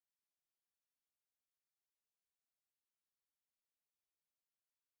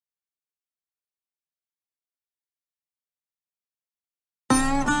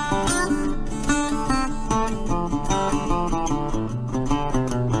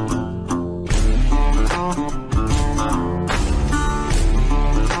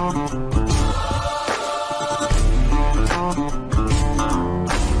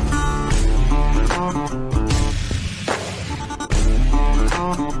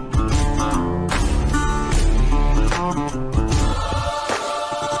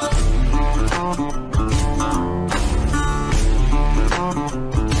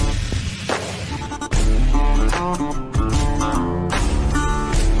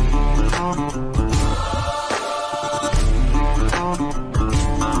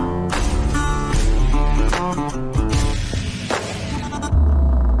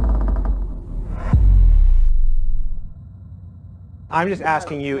I'm just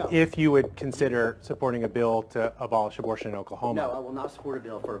asking you No. if you would consider supporting a bill to abolish abortion in Oklahoma. No, I will not support a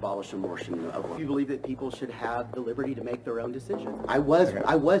bill for abolish abortion in Oklahoma. You believe that people should have the liberty to make their own decision. I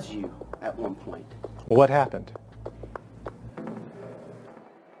was you at one point. Well, what happened?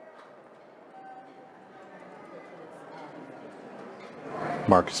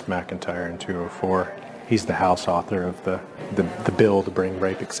 Marcus McIntyre in 204. He's the House author of the bill to bring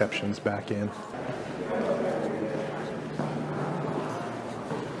rape exceptions back in.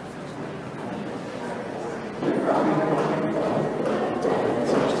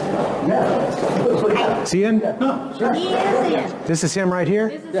 Is he in? No, sure. He is in. This is him right here?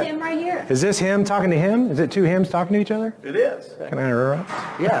 This is him right here. Is this him talking to him? Is it two hims talking to each other? It is. Can I interrupt?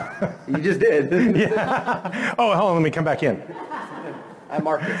 Yeah, you just did. Yeah. Oh, hold on, let me come back in. I'm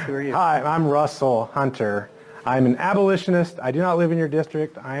Marcus. Who are you? Hi, I'm Russell Hunter. I'm an abolitionist. I do not live in your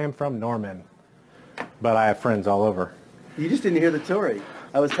district. I am from Norman, but I have friends all over. You just didn't hear the story.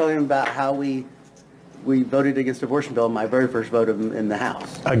 I was telling him about how we voted against abortion bill, my very first vote in the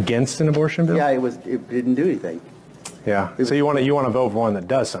House. Against an abortion bill? Yeah, it didn't do anything. Yeah. So you want to vote for one that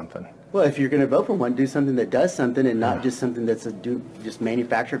does something? Well, if you're going to vote for one, do something that does something and not just something that's just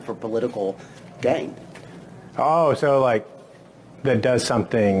manufactured for political gain. Oh, so like that does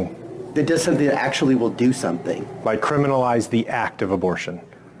something. That does something that actually will do something. Like criminalize the act of abortion.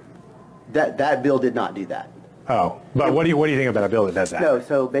 That bill did not do that. Oh, but what do you think about a bill that does that? No,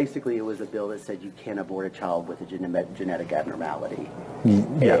 so basically it was a bill that said you can't abort a child with a genetic abnormality.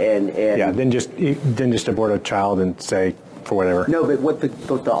 Yeah. And yeah, then just abort a child and say for whatever. No, but what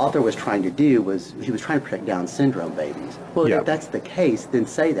the author was trying to do was he was trying to protect Down syndrome babies. Well, Yeah. if that's the case, then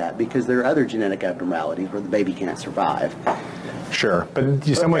say that, because there are other genetic abnormalities where the baby can't survive. Sure, but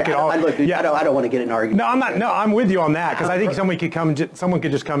someone could. I don't want to get in an argument. No, I'm not. No, I'm with you on that, because I think someone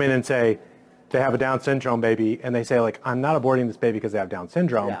could just come in and say they have a Down syndrome baby, and they say like, I'm not aborting this baby because they have Down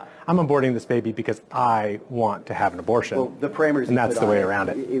syndrome. Yeah. I'm aborting this baby because I want to have an abortion. Well, the parameters, and that's the way around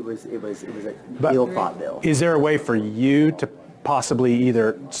it. It was an But ill-thought bill. Is there a way for you to possibly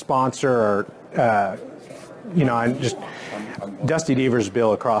either sponsor or, and just Dusty Deaver's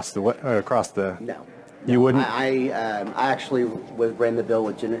bill across the? No. You wouldn't? I actually ran the bill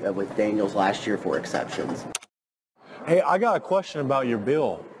with Daniels last year for exceptions. Hey, I got a question about your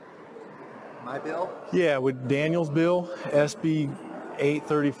bill. My bill? Yeah, with Daniel's bill, SB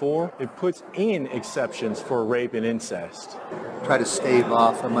 834, it puts in exceptions for rape and incest. Try to stave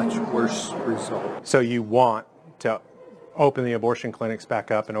off a much worse result. So you want to open the abortion clinics back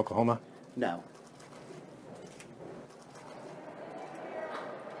up in Oklahoma? No.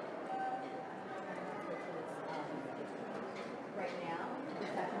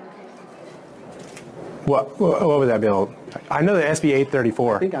 What was that bill? I know the SB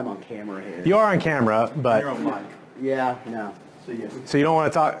 834. I think I'm on camera here. You are on camera, but You're on mic. Yeah, no. so you don't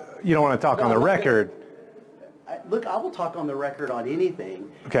want to talk. You don't want to talk on the record. Look, I will talk on the record on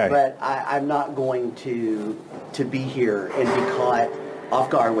anything. Okay. But I'm not going to be here and be caught off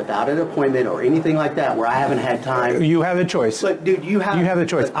guard without an appointment or anything like that where I haven't had time. You have the choice. Look, dude, you have the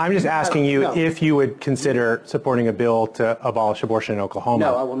choice. look, I'm just asking you no. if you would consider supporting a bill to abolish abortion in Oklahoma.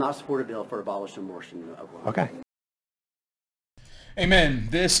 No, I will not support a bill for abolishing abortion in Oklahoma. Okay. Amen.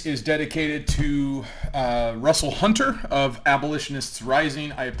 This is dedicated to Russell Hunter of Abolitionists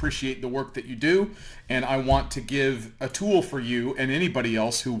Rising. I appreciate the work that you do, and I want to give a tool for you and anybody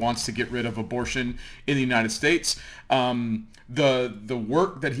else who wants to get rid of abortion in the United States. The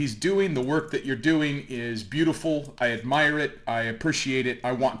work that he's doing, the work that you're doing is beautiful. I admire it. I appreciate it.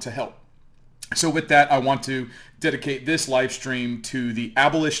 I want to help. So with that, I want to dedicate this live stream to the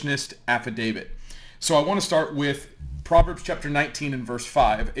Abolitionist Affidavit. So I want to start with Proverbs chapter 19 and verse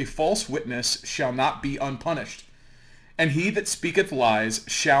 5. A false witness shall not be unpunished, and he that speaketh lies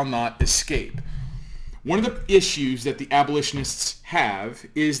shall not escape. One of the issues that the abolitionists have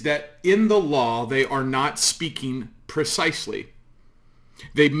is that in the law they are not speaking precisely.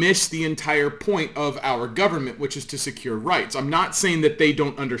 They miss the entire point of our government, which is to secure rights. I'm not saying that they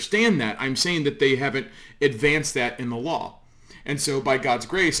don't understand that. I'm saying that they haven't advanced that in the law. And so by God's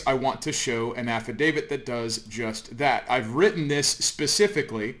grace, I want to show an affidavit that does just that. I've written this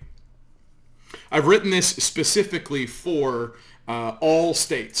specifically for all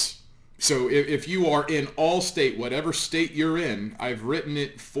states. So if you are in all state, whatever state you're in, I've written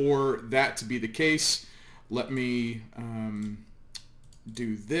it for that to be the case. Let me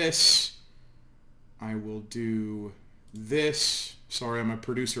do this. I will do this. Sorry, I'm a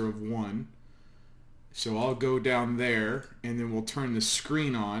producer of one. So I'll go down there, and then we'll turn the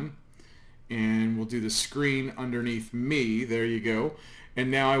screen on, and we'll do the screen underneath me. There you go. And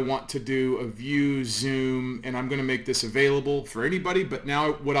now I want to do a view Zoom, and I'm going to make this available for anybody. But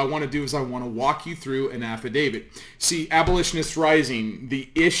now what I want to do is I want to walk you through an affidavit. See, Abolitionists Rising, the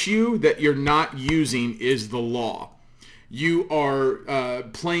issue that you're not using is the law. You are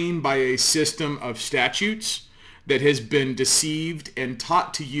playing by a system of statutes that has been deceived and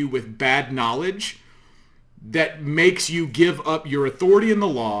taught to you with bad knowledge that makes you give up your authority in the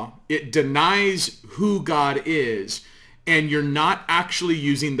law. It denies who God is. And you're not actually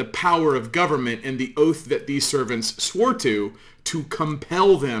using the power of government and the oath that these servants swore to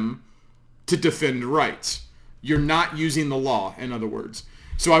compel them to defend rights. You're not using the law, in other words.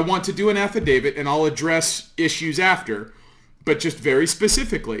 So I want to do an affidavit, and I'll address issues after, but just very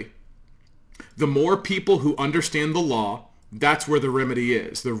specifically, the more people who understand the law, that's where the remedy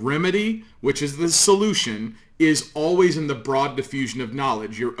is. The remedy, which is the solution, is always in the broad diffusion of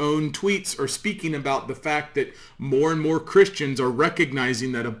knowledge. Your own tweets are speaking about the fact that more and more Christians are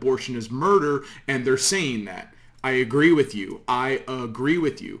recognizing that abortion is murder, and they're saying that. I agree with you. I agree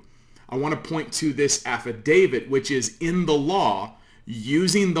with you. I want to point to this affidavit, which is in the law,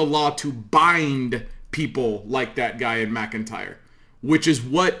 using the law to bind people like that guy in McIntyre, which is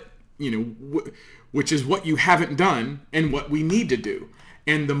what, which is what you haven't done and what we need to do.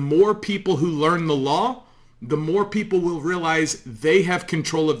 And the more people who learn the law, the more people will realize they have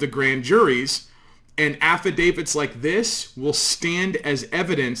control of the grand juries, and affidavits like this will stand as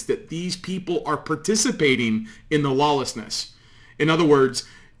evidence that these people are participating in the lawlessness. In other words,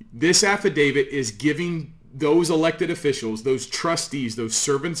 this affidavit is giving those elected officials, those trustees, those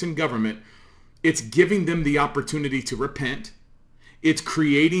servants in government, it's giving them the opportunity to repent. It's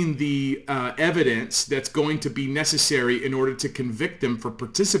creating the evidence that's going to be necessary in order to convict them for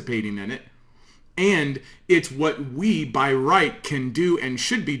participating in it. And it's what we, by right, can do and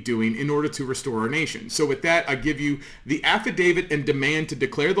should be doing in order to restore our nation. So with that, I give you the affidavit and demand to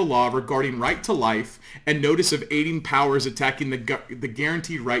declare the law regarding right to life and notice of aiding powers attacking the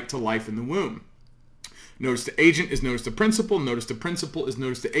guaranteed right to life in the womb. Notice to agent is notice to principal. Notice to principal is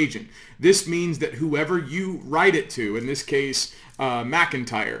notice to agent. This means that whoever you write it to, in this case,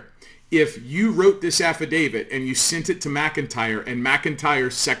 McIntyre, if you wrote this affidavit and you sent it to McIntyre and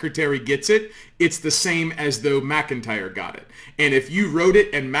McIntyre's secretary gets it, it's the same as though McIntyre got it. And if you wrote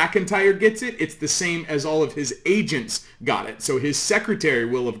it and McIntyre gets it, it's the same as all of his agents got it. So his secretary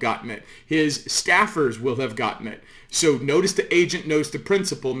will have gotten it. His staffers will have gotten it. So notice to agent, notice to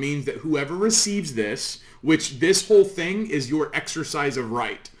principal means that whoever receives this, which this whole thing is your exercise of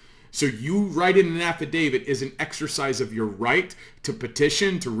right. So you writing an affidavit is an exercise of your right to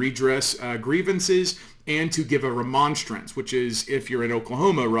petition, to redress grievances, and to give a remonstrance, which is, if you're in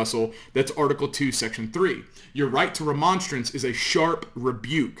Oklahoma, Russell, that's Article 2, Section 3. Your right to remonstrance is a sharp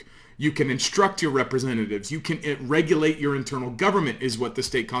rebuke. You can instruct your representatives. You can regulate your internal government is what the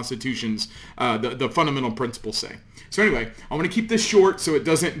state constitutions, the fundamental principles say. So anyway, I want to keep this short so it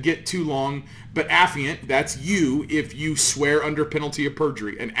doesn't get too long. But affiant, that's you if you swear under penalty of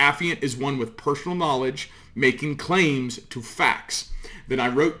perjury. An affiant is one with personal knowledge making claims to facts. Then I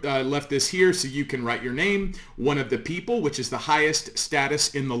left this here so you can write your name. One of the people, which is the highest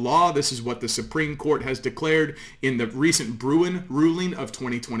status in the law. This is what the Supreme Court has declared in the recent Bruin ruling of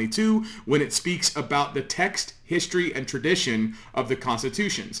 2022 when it speaks about the text, history, and tradition of the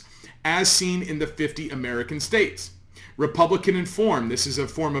constitutions, as seen in the 50 American states. Republican in form. This is a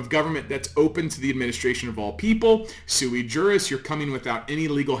form of government that's open to the administration of all people. Sui juris, you're coming without any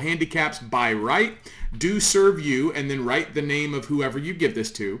legal handicaps by right. Do serve you, and then write the name of whoever you give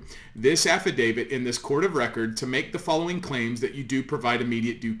this to. This affidavit in this court of record to make the following claims that you do provide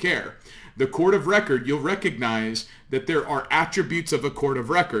immediate due care. The court of record, you'll recognize that there are attributes of a court of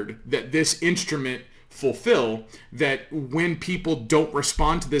record that this instrument fulfill, that when people don't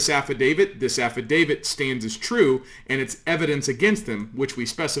respond to this affidavit stands as true, and it's evidence against them, which we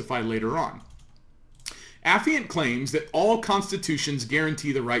specify later on. Affiant claims that all constitutions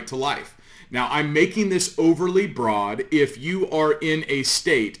guarantee the right to life. Now, I'm making this overly broad. If you are in a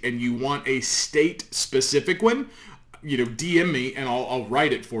state and you want a state-specific one, DM me and I'll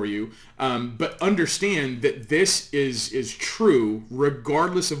write it for you. But understand that this is true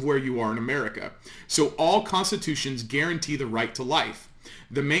regardless of where you are in America. So all constitutions guarantee the right to life.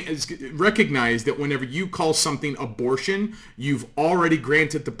 Recognize that whenever you call something abortion, you've already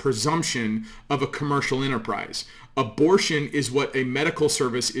granted the presumption of a commercial enterprise. Abortion is what a medical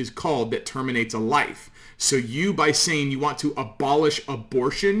service is called that terminates a life. So you, by saying you want to abolish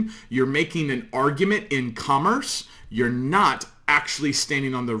abortion, you're making an argument in commerce. You're not actually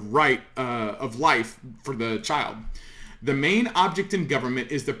standing on the right of life for the child. The main object in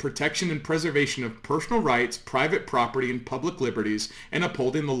government is the protection and preservation of personal rights, private property, and public liberties, and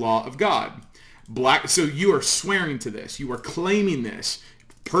upholding the law of God. So you are swearing to this. You are claiming this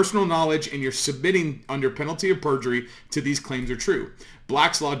personal knowledge, and you're submitting under penalty of perjury to these claims are true.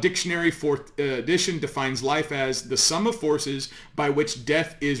 Black's Law Dictionary, 4th edition, defines life as the sum of forces by which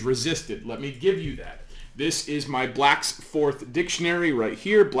death is resisted. Let me give you that. This is my Black's 4th Dictionary right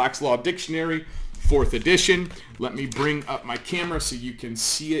here, Black's Law Dictionary, 4th edition. Let me bring up my camera so you can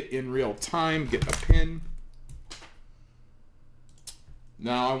see it in real time. Get a pen.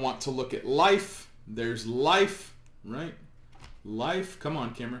 Now I want to look at life. There's life, right? Life, come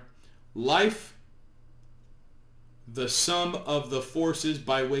on camera. Life, the sum of the forces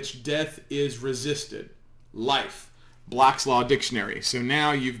by which death is resisted. Life, Black's Law Dictionary. So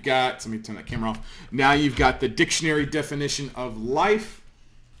now you've got, let me turn that camera off. Now you've got the dictionary definition of life,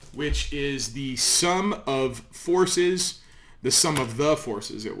 which is the sum of forces, the sum of the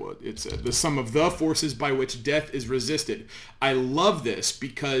forces, it's the sum of the forces by which death is resisted. I love this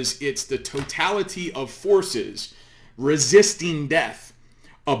because it's the totality of forces resisting death.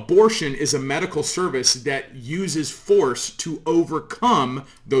 Abortion is a medical service that uses force to overcome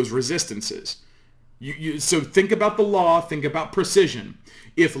those resistances. So think about the law, think about precision.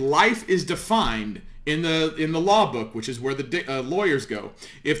 If life is defined in the law book, which is where the lawyers go,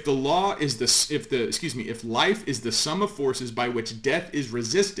 if life is the sum of forces by which death is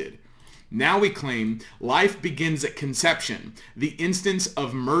resisted, now we claim life begins at conception, the instance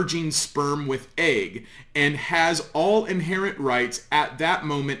of merging sperm with egg, and has all inherent rights at that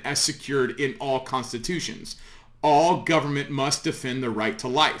moment as secured in all constitutions. All government must defend the right to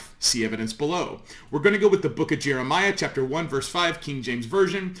life. See evidence below. We're going to go with the book of Jeremiah, chapter 1, verse 5, King James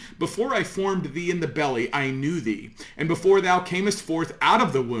Version. Before I formed thee in the belly, I knew thee. And before thou camest forth out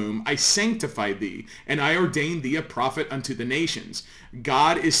of the womb, I sanctified thee, and I ordained thee a prophet unto the nations.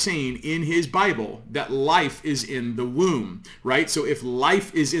 God is saying in his Bible that life is in the womb, right? So if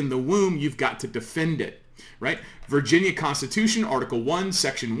life is in the womb, you've got to defend it, right? Virginia Constitution, Article 1,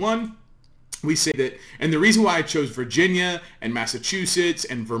 Section 1. We say that, and the reason why I chose Virginia and Massachusetts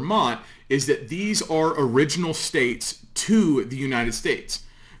and Vermont is that these are original states to the United States.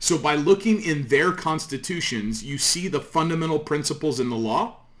 So by looking in their constitutions, you see the fundamental principles in the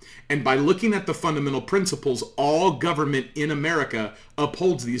law. And by looking at the fundamental principles, all government in America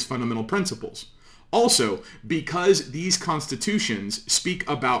upholds these fundamental principles. Also, because these constitutions speak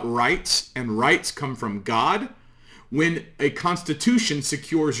about rights, and rights come from God, when a constitution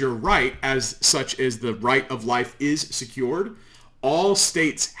secures your right, as such as the right of life is secured, all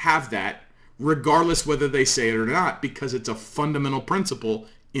states have that, regardless whether they say it or not, because it's a fundamental principle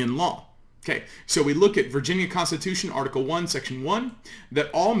in law. Okay, so we look at Virginia Constitution, Article 1, Section 1,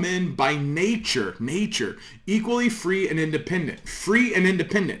 that all men by nature, equally free and independent. Free and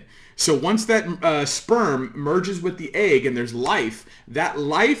independent. So once that sperm merges with the egg and there's life, that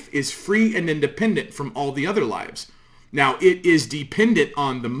life is free and independent from all the other lives. Now, it is dependent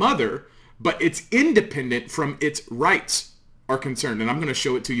on the mother, but it's independent from its rights are concerned. And I'm going to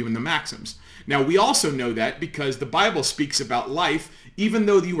show it to you in the maxims. Now, we also know that because the Bible speaks about life, even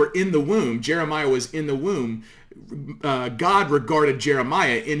though you were in the womb, Jeremiah was in the womb, God regarded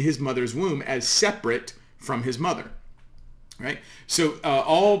Jeremiah in his mother's womb as separate from his mother. Right? So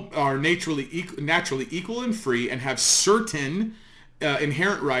all are naturally equal and free and have certain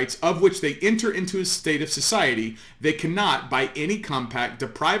inherent rights of which they enter into a state of society. They cannot by any compact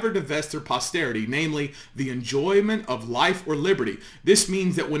deprive or divest their posterity, namely the enjoyment of life or liberty. This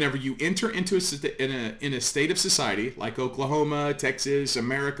means that whenever you enter into in a state of society like Oklahoma, Texas,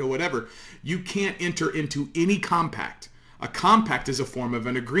 America, whatever, you can't enter into any compact. A compact is a form of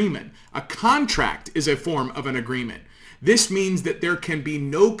an agreement. A contract is a form of an agreement. This means that there can be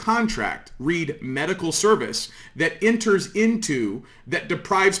no contract, read medical service, that enters into, that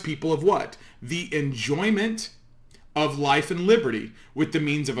deprives people of what? The enjoyment of life and liberty with the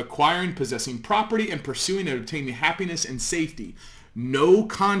means of acquiring, possessing property, and pursuing and obtaining happiness and safety. No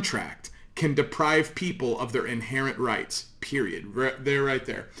contract can deprive people of their inherent rights, period. Right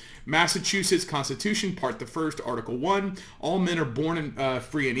there. Massachusetts Constitution, Part the 1st, Article 1, all men are born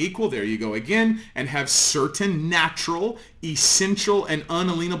free and equal, there you go again, and have certain natural, essential, and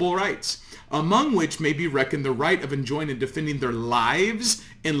unalienable rights, among which may be reckoned the right of enjoying and defending their lives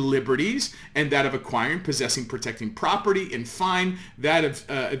and liberties, and that of acquiring, possessing, protecting property, and fine, that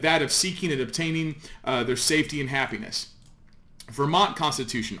of seeking and obtaining their safety and happiness. Vermont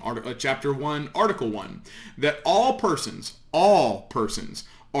Constitution, Chapter 1, Article 1, that all persons are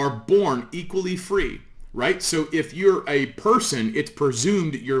born equally free, right? So if you're a person, it's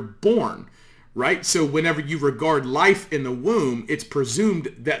presumed you're born, right? So whenever you regard life in the womb, it's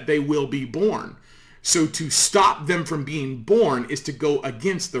presumed that they will be born. So to stop them from being born is to go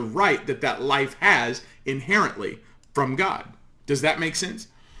against the right that that life has inherently from God. Does that make sense?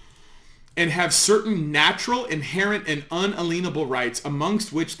 And have certain natural, inherent, and unalienable rights,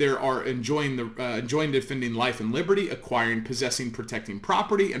 amongst which there are enjoying, defending life and liberty, acquiring, possessing, protecting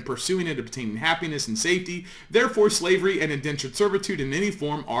property, and pursuing and obtaining happiness and safety. Therefore, slavery and indentured servitude in any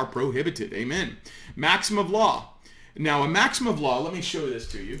form are prohibited. Amen. Maxim of law. Now, a maxim of law, let me show this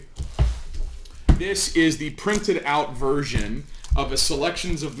to you. This is the printed out version of a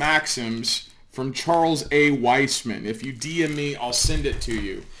selections of maxims from Charles A. Weissman. If you DM me, I'll send it to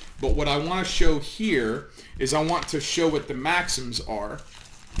you. But what I want to show here is I want to show what the maxims are.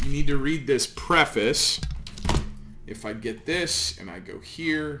 You need to read this preface. If I get this and I go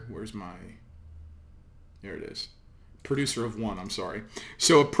here, where's my, there it is. Producer of one, I'm sorry.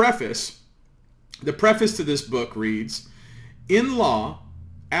 So a preface, the preface to this book reads, in law,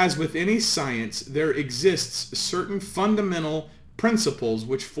 as with any science, there exists certain fundamental principles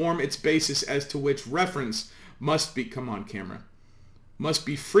which form its basis as to which reference must be, come on camera, must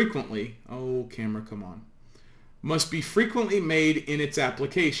be frequently, oh camera, come on, must be frequently made in its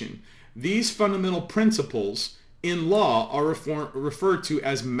application. These fundamental principles in law are referred to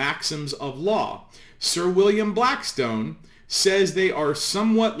as maxims of law. Sir William Blackstone says they are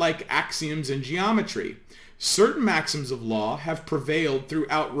somewhat like axioms in geometry. Certain maxims of law have prevailed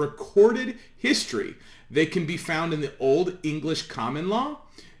throughout recorded history. They can be found in the Old English common law,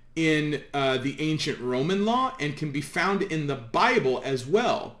 in the ancient Roman law, and can be found in the Bible as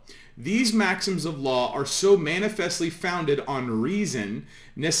well. These maxims of law are so manifestly founded on reason,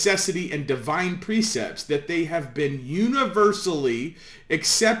 necessity, and divine precepts that they have been universally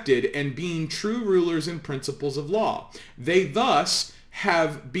accepted and being true rulers and principles of law. They thus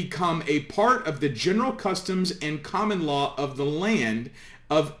have become a part of the general customs and common law of the land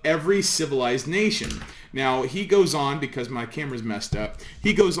of every civilized nation. Now, he goes on, because my camera's messed up,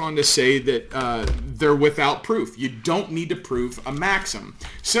 he goes on to say that they're without proof. You don't need to prove a maxim.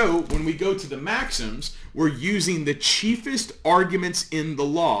 So when we go to the maxims, we're using the chiefest arguments in the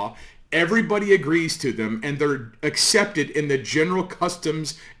law. Everybody agrees to them, and they're accepted in the general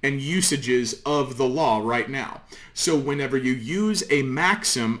customs and usages of the law right now. So whenever you use a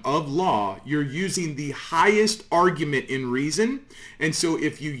maxim of law, you're using the highest argument in reason. And so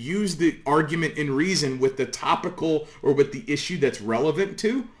if you use the argument in reason with the topical or with the issue that's relevant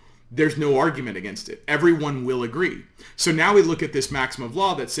to, there's no argument against it. Everyone will agree. So now we look at this maxim of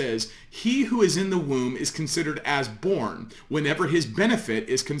law that says, he who is in the womb is considered as born whenever his benefit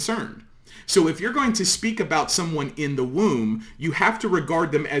is concerned. So if you're going to speak about someone in the womb, you have to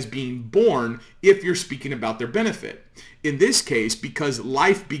regard them as being born if you're speaking about their benefit. In this case, because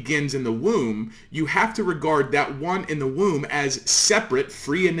life begins in the womb, you have to regard that one in the womb as separate,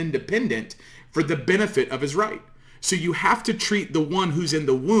 free, and independent for the benefit of his right. So you have to treat the one who's in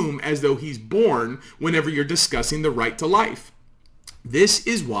the womb as though he's born whenever you're discussing the right to life. This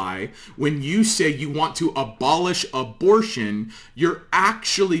is why when you say you want to abolish abortion, you're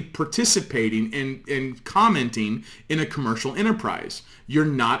actually participating and commenting in a commercial enterprise. You're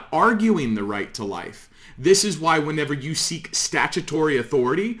not arguing the right to life. This is why whenever you seek statutory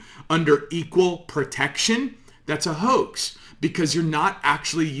authority under equal protection, that's a hoax. Because you're not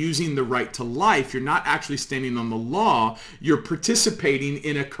actually using the right to life. You're not actually standing on the law. You're participating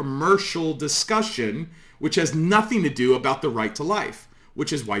in a commercial discussion which has nothing to do about the right to life,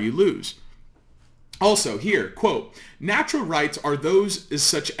 which is why you lose. Also here, quote, natural rights are those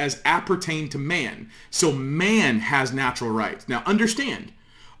such as appertain to man. So man has natural rights. Now understand,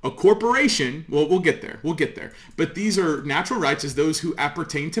 a corporation, well, we'll get there. But these are natural rights as those who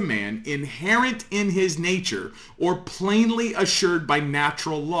appertain to man, inherent in his nature, or plainly assured by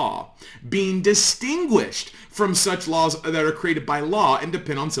natural law, being distinguished from such laws that are created by law and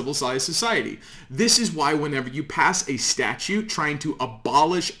depend on civilized society. This is why whenever you pass a statute trying to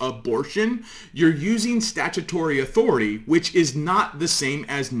abolish abortion, you're using statutory authority, which is not the same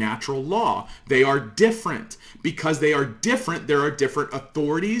as natural law. They are different. Because they are different, there are different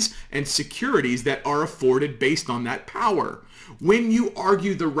authorities and securities that are afforded based on that power. When you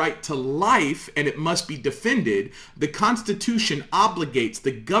argue the right to life and it must be defended, the Constitution obligates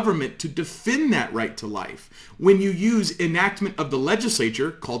the government to defend that right to life. When you use enactment of the legislature,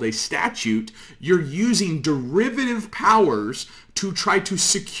 called a statute, you're using derivative powers to try to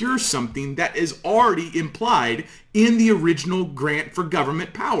secure something that is already implied in the original grant for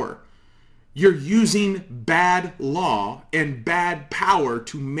government power. You're using bad law and bad power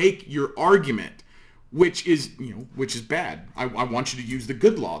to make your argument, which is bad. I want you to use the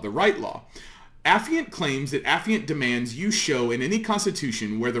good law, the right law. Affiant claims that affiant demands you show in any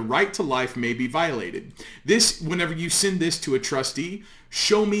constitution where the right to life may be violated. This, whenever you send this to a trustee,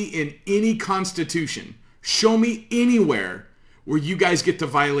 show me in any constitution. Show me anywhere where you guys get to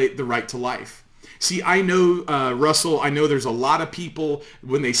violate the right to life. See, I know, Russell, I know there's a lot of people,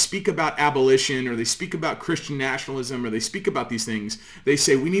 when they speak about abolition or they speak about Christian nationalism or they speak about these things, they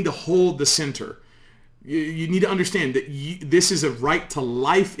say we need to hold the center. You need to understand that this is a right to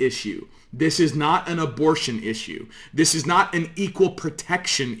life issue. This is not an abortion issue. This is not an equal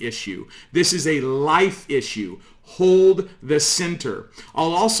protection issue. This is a life issue. Hold the center.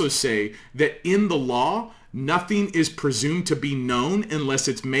 I'll also say that in the law, nothing is presumed to be known unless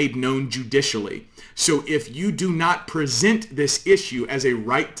it's made known judicially. So if you do not present this issue as a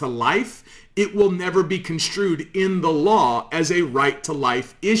right to life, it will never be construed in the law as a right to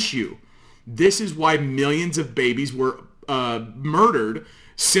life issue. This is why millions of babies were murdered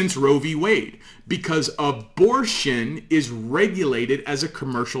since Roe v. Wade, because abortion is regulated as a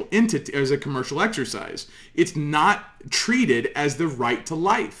commercial entity, as a commercial exercise. It's not treated as the right to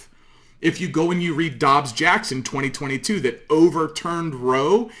life. If you go and you read Dobbs-Jackson 2022 that overturned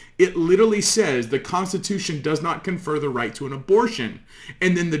Roe, it literally says the Constitution does not confer the right to an abortion.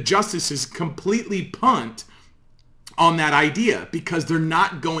 And then the justices completely punt on that idea because they're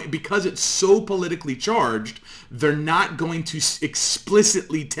not going, because it's so politically charged, they're not going to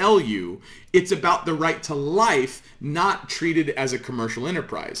explicitly tell you it's about the right to life, not treated as a commercial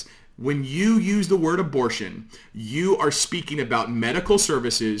enterprise. When you use the word abortion, you are speaking about medical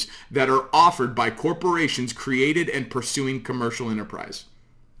services that are offered by corporations created and pursuing commercial enterprise.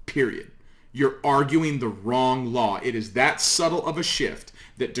 Period. You're arguing the wrong law. It is that subtle of a shift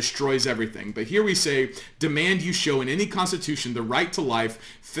that destroys everything. But here we say, demand you show in any constitution the right to life.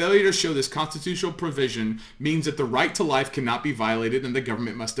 Failure to show this constitutional provision means that the right to life cannot be violated and the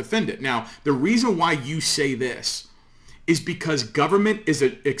government must defend it. Now, the reason why you say this is because government is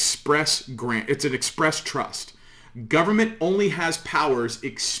an express grant. It's an express trust. Government only has powers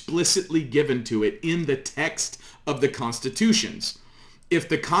explicitly given to it in the text of the constitutions. If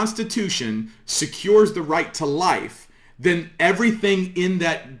the Constitution secures the right to life, then everything in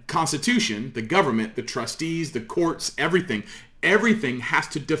that Constitution, the government, the trustees, the courts, everything has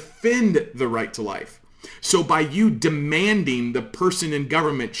to defend the right to life. So by you demanding the person in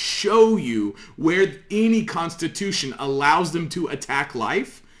government show you where any constitution allows them to attack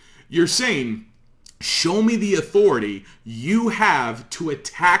life, you're saying, show me the authority you have to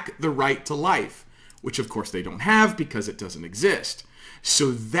attack the right to life, which of course they don't have because it doesn't exist.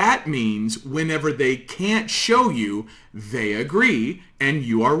 So that means whenever they can't show you, they agree and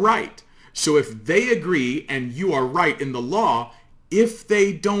you are right. So if they agree and you are right in the law, if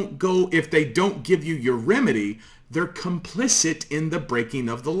they don't give you your remedy, they're complicit in the breaking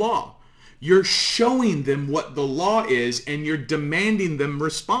of the law. You're showing them what the law is and you're demanding them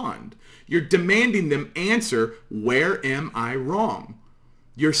respond. You're demanding them answer, where am I wrong?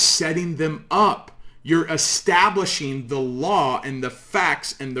 You're setting them up. You're establishing the law and the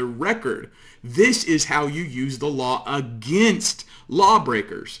facts and the record. This is how you use the law against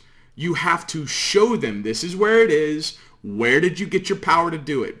lawbreakers. You have to show them this is where it is. Where did you get your power to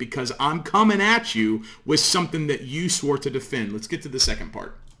do it? Because I'm coming at you with something that you swore to defend. Let's get to the second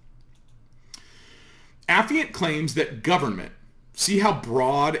part. Affiant claims that government, see how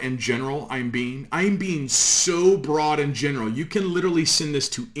broad and general I'm being? I'm being so broad and general. You can literally send this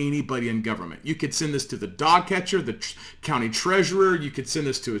to anybody in government. You could send this to the dog catcher, the county treasurer. You could send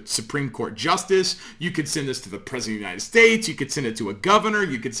this to a Supreme Court justice. You could send this to the President of the United States. You could send it to a governor.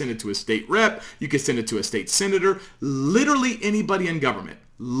 You could send it to a state rep. You could send it to a state senator. Literally anybody in government.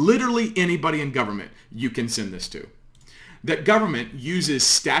 Literally anybody in government you can send this to. That government uses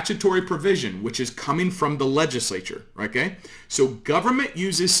statutory provision, which is coming from the legislature, okay? So government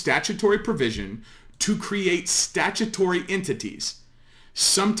uses statutory provision to create statutory entities,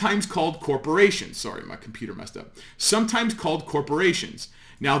 sometimes called corporations. Sorry, my computer messed up. Sometimes called corporations.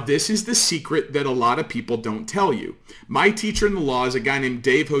 Now, this is the secret that a lot of people don't tell you. My teacher in the law is a guy named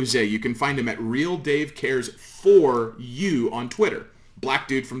Dave Jose. You can find him at Real Dave Cares for You on Twitter. Black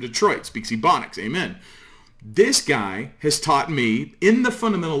dude from Detroit, speaks Ebonics, amen. This guy has taught me in the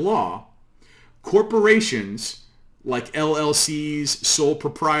fundamental law, corporations like LLCs, sole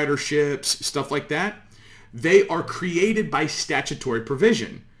proprietorships, stuff like that, they are created by statutory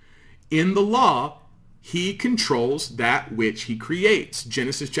provision. In the law, he controls that which he creates.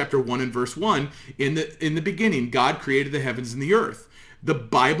 Genesis chapter 1 and verse 1, in the beginning, God created the heavens and the earth. The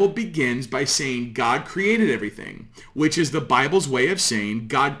Bible begins by saying God created everything, which is the Bible's way of saying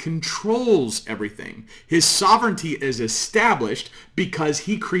God controls everything. His sovereignty is established because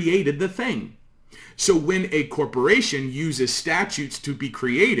he created the thing. So when a corporation uses statutes to be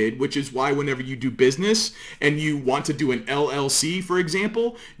created, which is why whenever you do business and you want to do an LLC, for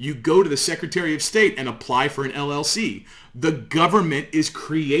example, you go to the Secretary of State and apply for an LLC. The government is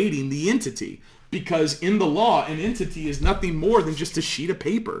creating the entity, because in the law, an entity is nothing more than just a sheet of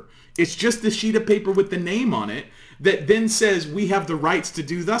paper. It's just a sheet of paper with the name on it that then says we have the rights to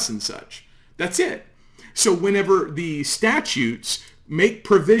do thus and such. That's it. So whenever the statutes make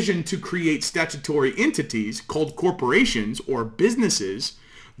provision to create statutory entities called corporations or businesses,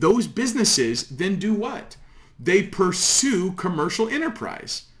 those businesses then do what? They pursue commercial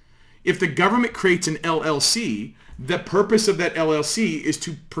enterprise. If the government creates an LLC, the purpose of that LLC is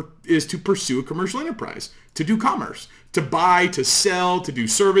to pursue a commercial enterprise, to do commerce, to buy, to sell, to do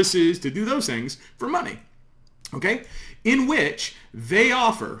services, to do those things for money. Okay? In which they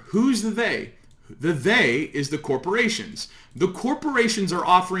offer, who's the they? The they is the corporations. The corporations are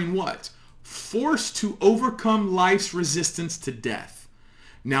offering what? Force to overcome life's resistance to death.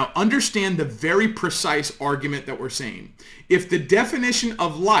 Now understand the very precise argument that we're saying. If the definition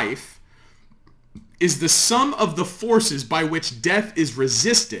of life is the sum of the forces by which death is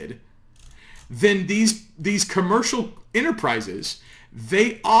resisted, then these commercial enterprises,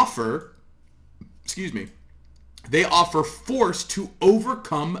 they offer force to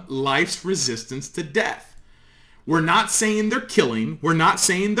overcome life's resistance to death. We're not saying they're killing. We're not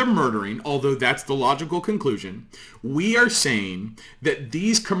saying they're murdering, although that's the logical conclusion. We are saying that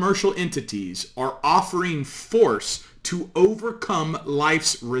these commercial entities are offering force to overcome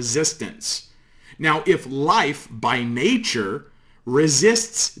life's resistance. Now, if life by nature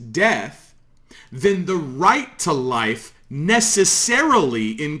resists death, then the right to life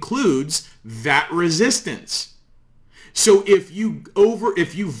necessarily includes that resistance. So if you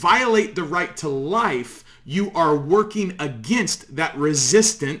violate the right to life, you are working against that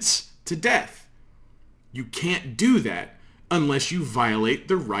resistance to death. You can't do that unless you violate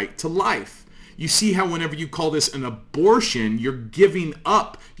the right to life. You see how whenever you call this an abortion, you're giving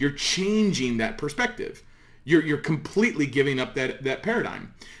up, you're changing that perspective. You're completely giving up that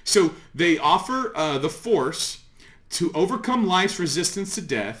paradigm. So they offer the force to overcome life's resistance to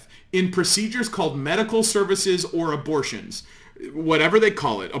death in procedures called medical services or abortions. Whatever they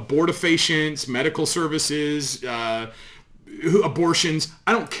call it, abortifacients, medical services, abortions,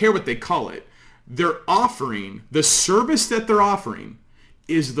 I don't care what they call it. They're offering, the service that they're offering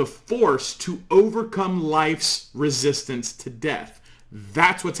is the force to overcome life's resistance to death.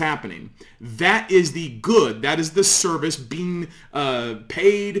 That's what's happening. That is the good. That is the service being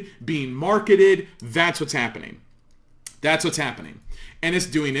paid, being marketed. That's what's happening. That's what's happening. And it's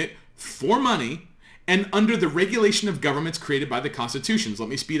doing it for money and under the regulation of governments created by the constitutions. Let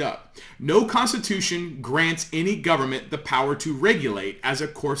me speed up. No constitution grants any government the power to regulate, as a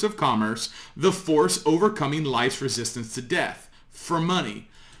course of commerce, the force overcoming life's resistance to death for money.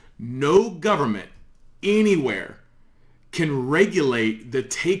 No government anywhere can regulate the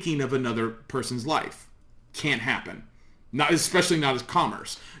taking of another person's life. Can't happen. Not, especially not as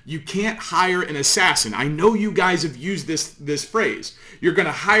commerce. You can't hire an assassin. I know you guys have used this phrase. You're going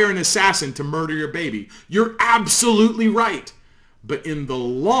to hire an assassin to murder your baby. You're absolutely right. But in the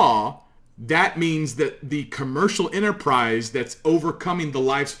law, that means that the commercial enterprise that's overcoming the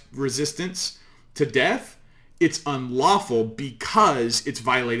life's resistance to death, it's unlawful because it's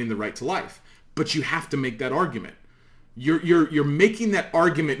violating the right to life. But you have to make that argument. You're making that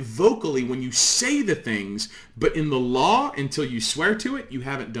argument vocally when you say the things, but in the law, until you swear to it, you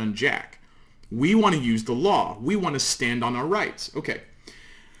haven't done jack. We want to use the law. We want to stand on our rights. Okay.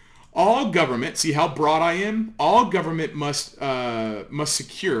 All government, see how broad I am? All government must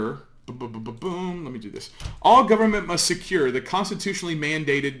secure, boom, let me do this. All government must secure the constitutionally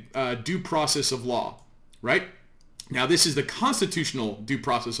mandated due process of law, right? Now, this is the constitutional due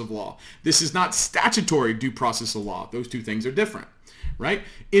process of law. This is not statutory due process of law. Those two things are different, right?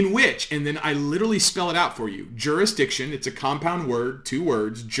 In which, and then I literally spell it out for you. Jurisdiction, it's a compound word, two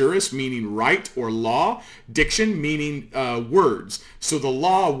words. Juris meaning right or law. Diction meaning words. So the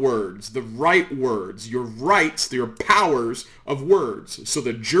law words, the right words, your rights, your powers of words. So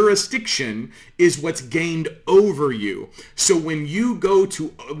the jurisdiction is what's gained over you. So when you go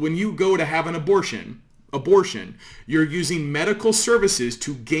to have an abortion, you're using medical services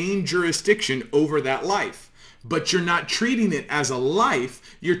to gain jurisdiction over that life. But you're not treating it as a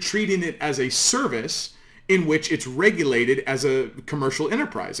life, you're treating it as a service in which it's regulated as a commercial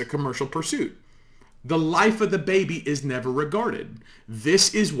enterprise, a commercial pursuit. The life of the baby is never regarded.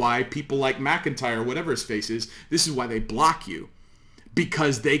 This is why people like McIntyre, whatever his face is, this is why they block you.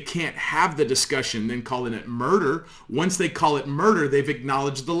 Because they can't have the discussion, then calling it murder. Once they call it murder, they've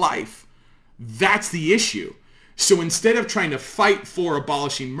acknowledged the life. That's the issue. So instead of trying to fight for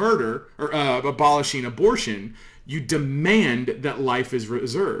abolishing murder or abolishing abortion, you demand that life is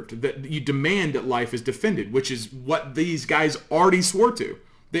reserved, that you demand that life is defended, which is what these guys already swore to.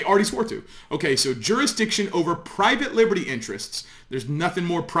 They already swore to. Okay, so jurisdiction over private liberty interests. There's nothing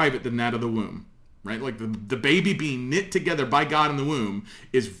more private than that of the womb, right? Like the baby being knit together by God in the womb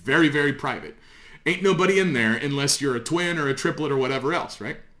is very, very private. Ain't nobody in there unless you're a twin or a triplet or whatever else,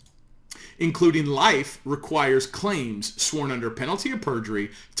 right? Including life requires claims sworn under penalty of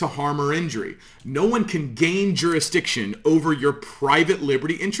perjury to harm or injury. No one can gain jurisdiction over your private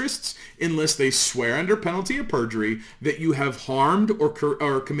liberty interests unless they swear under penalty of perjury that you have harmed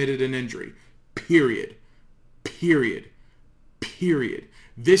or committed an injury. Period. Period. Period.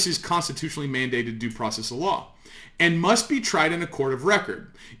 This is constitutionally mandated due process of law and must be tried in a court of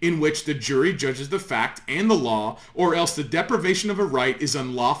record in which the jury judges the fact and the law, or else the deprivation of a right is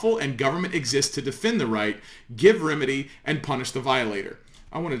unlawful and government exists to defend the right, give remedy, and punish the violator.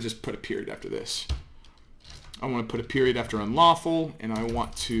 I want to just put a period after this. I want to put a period after unlawful, and I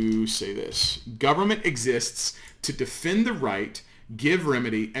want to say this. Government exists to defend the right, give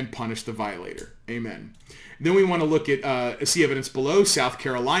remedy, and punish the violator. Amen. Then we want to look at, see evidence below, South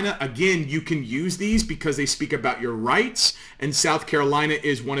Carolina. Again, you can use these because they speak about your rights, and South Carolina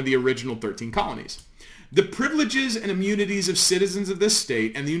is one of the original 13 colonies. The privileges and immunities of citizens of this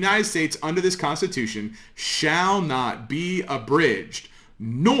state and the United States under this Constitution shall not be abridged,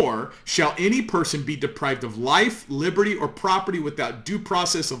 nor shall any person be deprived of life, liberty, or property without due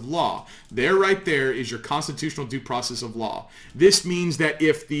process of law. There, right there, is your constitutional due process of law. This means that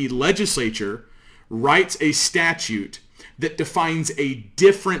if the legislature writes a statute that defines a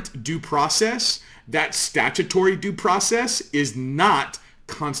different due process, that statutory due process is not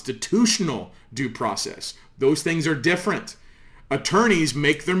constitutional due process. Those things are different. Attorneys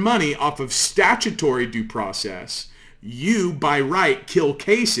make their money off of statutory due process. You, by right, kill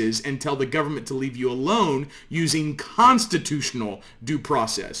cases and tell the government to leave you alone using constitutional due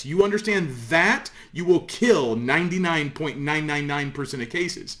process. You understand that? You will kill 99.999% of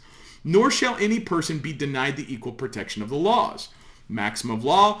cases. Nor shall any person be denied the equal protection of the laws. Maxim of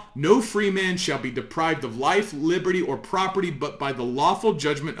law, no free man shall be deprived of life, liberty, or property but by the lawful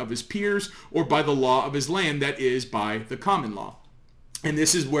judgment of his peers or by the law of his land, that is, by the common law. And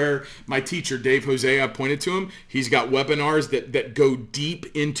this is where my teacher, Dave Hosea, pointed to him. He's got webinars that go deep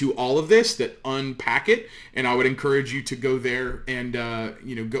into all of this, that unpack it. And I would encourage you to go there and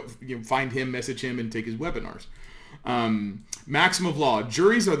find him, message him, and take his webinars. Maxim of law,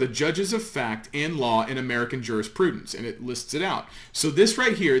 juries are the judges of fact and law in American jurisprudence, and it lists it out. So this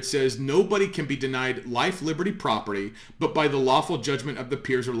right here, it says nobody can be denied life, liberty, property, but by the lawful judgment of the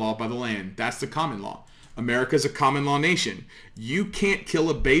peers or law by the land. That's the common law. America's a common law nation. You can't kill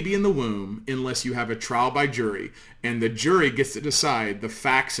a baby in the womb unless you have a trial by jury, and the jury gets to decide the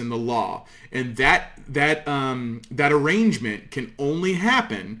facts and the law. And that arrangement can only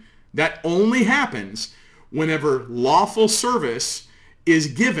happen. That only happens whenever lawful service is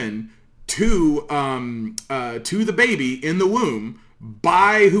given to the baby in the womb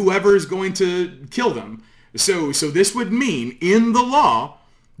by whoever is going to kill them. So this would mean in the law,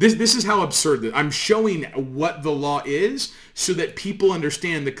 this is how absurd this. I'm showing what the law is so that people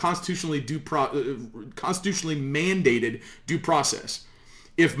understand the constitutionally mandated due process.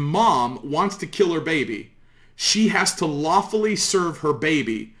 If mom wants to kill her baby, she has to lawfully serve her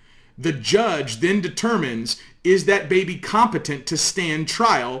baby. The judge then determines, is that baby competent to stand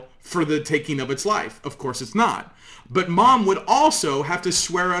trial for the taking of its life? Of course it's not. But mom would also have to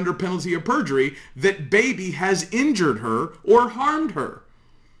swear under penalty of perjury that baby has injured her or harmed her.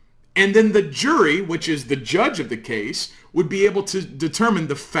 And then the jury, which is the judge of the case, would be able to determine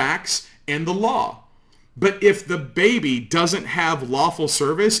the facts and the law. But if the baby doesn't have lawful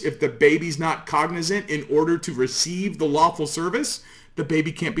service, if the baby's not cognizant in order to receive the lawful service, the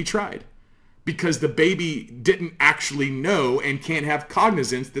baby can't be tried because the baby didn't actually know and can't have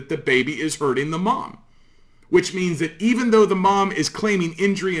cognizance that the baby is hurting the mom. Which means that even though the mom is claiming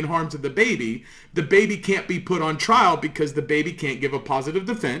injury and harm to the baby can't be put on trial because the baby can't give a positive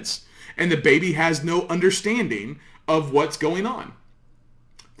defense and the baby has no understanding of what's going on.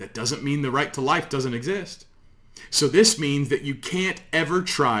 That doesn't mean the right to life doesn't exist. So this means that you can't ever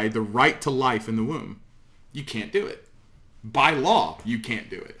try the right to life in the womb. You can't do it. By law, you can't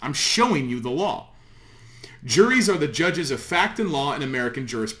do it. I'm showing you the law. Juries are the judges of fact and law in American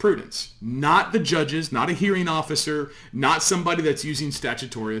jurisprudence, not the judges, not a hearing officer, not somebody that's using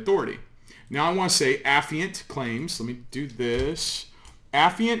statutory authority. Now I want to say affiant claims, let me do this.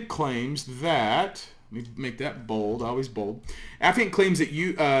 Affiant claims that, let me make that bold, always bold. Affiant claims that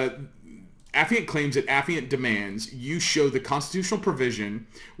Affiant claims that Affiant demands you show the constitutional provision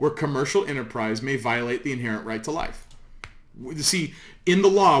where commercial enterprise may violate the inherent right to life. See, in the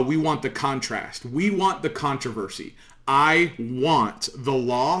law, we want the contrast. We want the controversy. I want the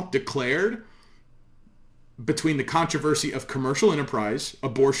law declared between the controversy of commercial enterprise,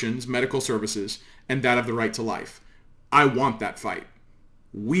 abortions, medical services, and that of the right to life. I want that fight.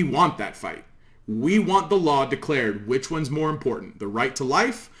 We want that fight. We want the law declared which one's more important, the right to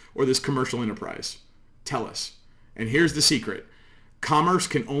life or this commercial enterprise. Tell us. And here's the secret. Commerce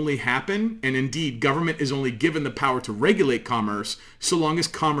can only happen, and indeed government is only given the power to regulate commerce so long as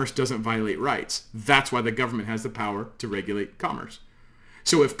commerce doesn't violate rights. That's why the government has the power to regulate commerce.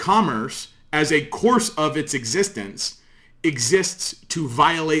 So if commerce, as a course of its existence, exists to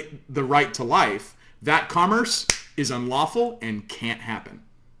violate the right to life, that commerce is unlawful and can't happen.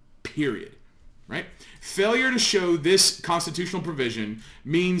 Period. Right? Failure to show this constitutional provision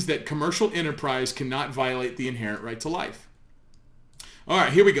means that commercial enterprise cannot violate the inherent right to life. All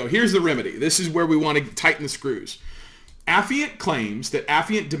right, here we go. Here's the remedy. This is where we want to tighten the screws. Affiant claims that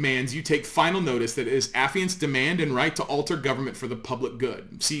Affiant demands you take final notice that it is Affiant's demand and right to alter government for the public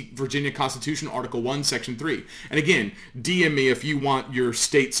good. See Virginia Constitution, Article 1, Section 3. And again, DM me if you want your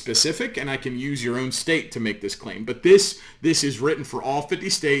state specific, and I can use your own state to make this claim. But this is written for all 50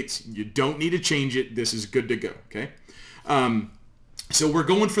 states. You don't need to change it. This is good to go, okay? So we're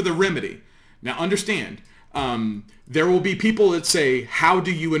going for the remedy. Now understand, there will be people that say, how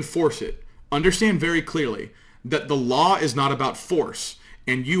do you enforce it? Understand very clearly that the law is not about force.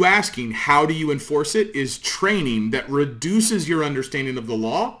 And you asking, how do you enforce it, is training that reduces your understanding of the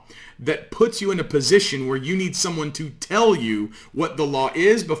law, that puts you in a position where you need someone to tell you what the law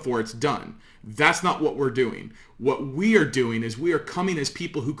is before it's done. That's not what we're doing. What we are doing is we are coming as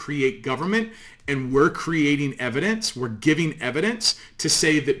people who create government, and we're creating evidence. We're giving evidence to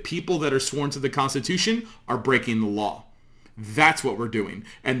say that people that are sworn to the Constitution are breaking the law. That's what we're doing.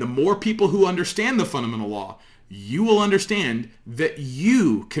 And the more people who understand the fundamental law, you will understand that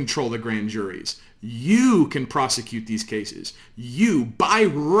you control the grand juries. You can prosecute these cases. You, by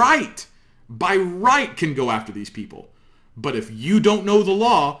right, can go after these people. But if you don't know the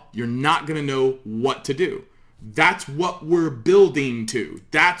law, you're not going to know what to do. That's what we're building to.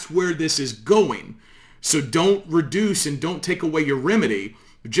 That's where this is going. So don't reduce and don't take away your remedy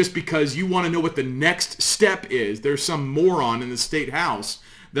just because you want to know what the next step is. There's some moron in the state house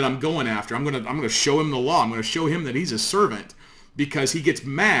that I'm going after. I'm going to show him the law. I'm going to show him that he's a servant because he gets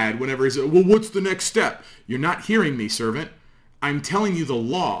mad whenever he says, well, what's the next step? You're not hearing me, servant. I'm telling you the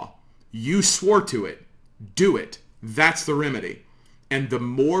law. You swore to it. Do it. That's the remedy. And the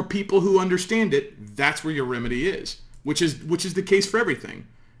more people who understand it, that's where your remedy is, which is the case for everything.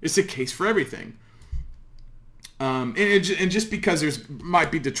 It's the case for everything. And just because there's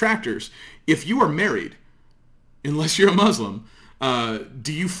might be detractors, if you are married, unless you're a Muslim,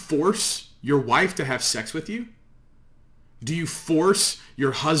 do you force your wife to have sex with you? Do you force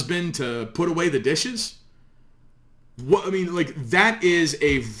your husband to put away the dishes? That is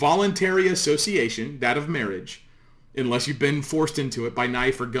a voluntary association, that of marriage, unless you've been forced into it by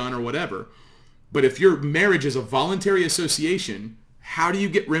knife or gun or whatever. But if your marriage is a voluntary association, how do you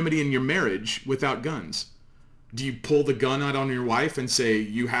get remedy in your marriage without guns? Do you pull the gun out on your wife and say,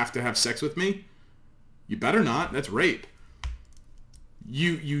 you have to have sex with me? You better not. That's rape.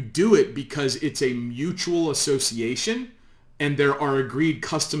 You do it because it's a mutual association and there are agreed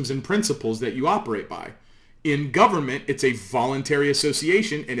customs and principles that you operate by. In government, it's a voluntary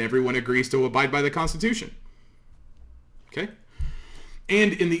association and everyone agrees to abide by the Constitution. Okay?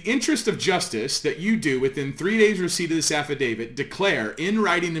 And in the interest of justice, that you do within 3 days receipt of this affidavit, declare in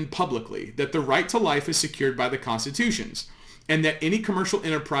writing and publicly that the right to life is secured by the constitutions, and that any commercial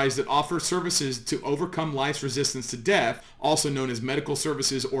enterprise that offers services to overcome life's resistance to death, also known as medical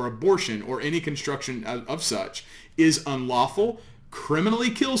services or abortion or any construction of such, is unlawful, criminally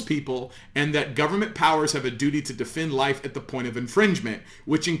kills people, and that government powers have a duty to defend life at the point of infringement,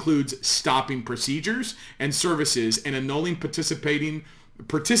 which includes stopping procedures and services and annulling participating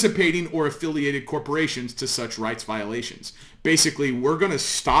or affiliated corporations to such rights violations. Basically, we're going to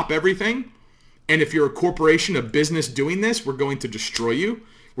stop everything, and if you're a corporation, a business doing this, we're going to destroy you.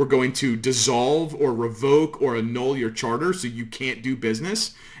 We're going to dissolve or revoke or annul your charter so you can't do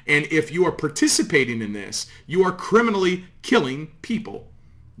business. And if you are participating in this, you are criminally killing people.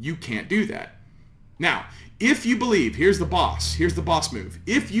 You can't do that. Now, If you believe, here's the boss move.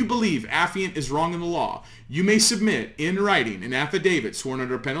 If you believe affiant is wrong in the law, you may submit in writing an affidavit sworn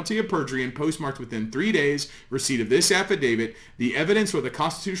under penalty of perjury and postmarked within 3 days receipt of this affidavit, the evidence or the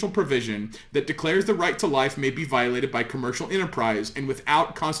constitutional provision that declares the right to life may be violated by commercial enterprise and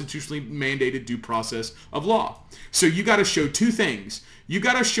without constitutionally mandated due process of law. So you got to show two things. You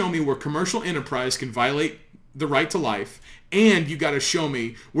got to show me where commercial enterprise can violate the right to life, and you got to show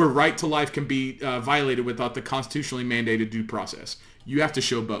me where right to life can be violated without the constitutionally mandated due process. You have to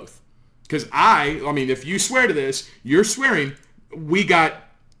show both. Because I mean, if you swear to this, you're swearing we got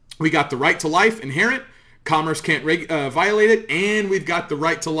the right to life inherent, commerce can't violate it, and we've got the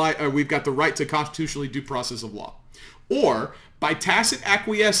right to life, we've got the right to constitutionally due process of law. Or by tacit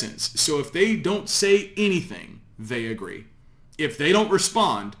acquiescence. So if they don't say anything, they agree. If they don't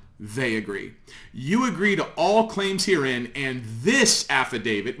respond, they agree. You agree to all claims herein, and this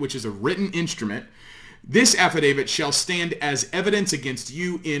affidavit, which is a written instrument, this affidavit shall stand as evidence against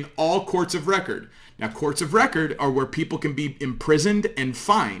you in all courts of record. Now, courts of record are where people can be imprisoned and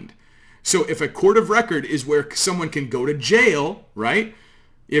fined. So if a court of record is where someone can go to jail, right?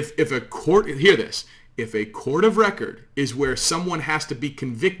 If a court, hear this, if a court of record is where someone has to be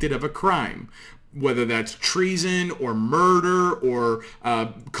convicted of a crime, whether that's treason or murder or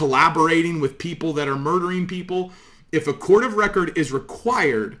collaborating with people that are murdering people, if a court of record is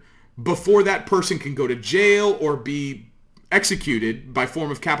required before that person can go to jail or be executed by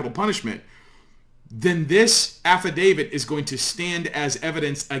form of capital punishment, then this affidavit is going to stand as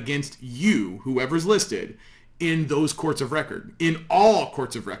evidence against you, whoever's listed, in those courts of record, in all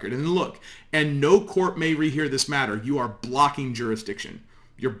courts of record. And look, and no court may rehear this matter. You are blocking jurisdiction.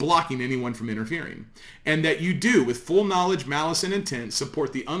 You're blocking anyone from interfering. And that you do, with full knowledge, malice, and intent,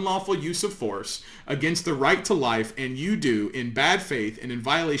 support the unlawful use of force against the right to life, and you do, in bad faith and in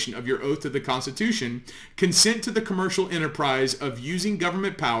violation of your oath to the Constitution, consent to the commercial enterprise of using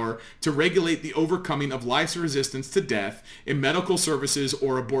government power to regulate the overcoming of life's resistance to death in medical services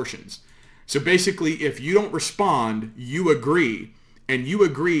or abortions. So basically, if you don't respond, you agree. And you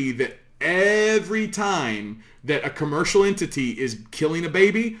agree that every time that a commercial entity is killing a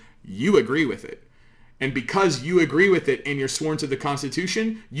baby, you agree with it. And because you agree with it and you're sworn to the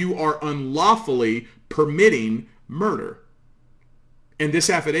Constitution, you are unlawfully permitting murder. And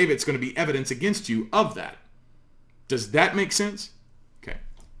this affidavit is going to be evidence against you of that. Does that make sense? Okay.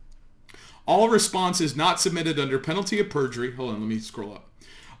 All responses not submitted under penalty of perjury, hold on, let me scroll up.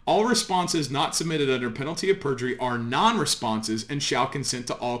 All responses not submitted under penalty of perjury are non-responses and shall consent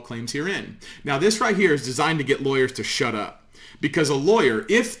to all claims herein. Now this right here is designed to get lawyers to shut up. Because a lawyer,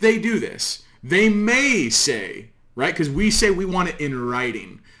 if they do this, they may say, right? Because we say we want it in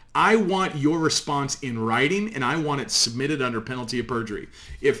writing. I want your response in writing, and I want it submitted under penalty of perjury.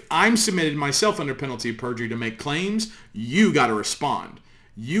 If I'm submitted myself under penalty of perjury to make claims, you got to respond.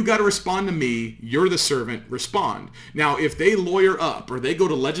 You got to respond to me. You're the servant. Respond. Now, if they lawyer up or they go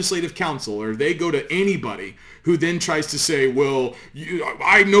to legislative counsel or they go to anybody who then tries to say, well,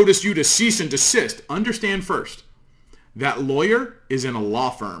 I noticed you to cease and desist. Understand first, that lawyer is in a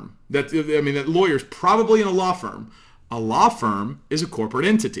law firm. That lawyer's probably in a law firm. A law firm is a corporate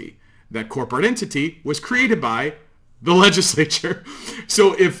entity. That corporate entity was created by the legislature.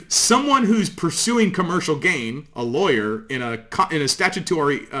 So if someone who's pursuing commercial gain, a lawyer in a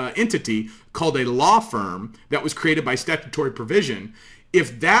statutory entity called a law firm that was created by statutory provision,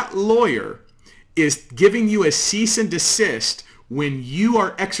 if that lawyer is giving you a cease and desist when you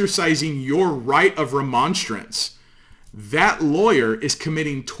are exercising your right of remonstrance, that lawyer is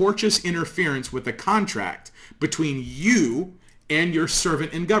committing tortious interference with the contract between you and your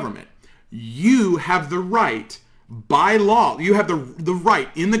servant in government. You have the right by law, you have the right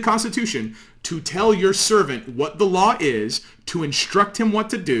in the Constitution to tell your servant what the law is, to instruct him what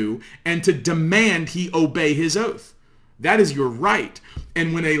to do, and to demand he obey his oath. That is your right.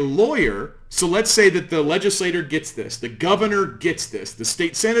 And when a lawyer, so let's say that the legislator gets this, the governor gets this, the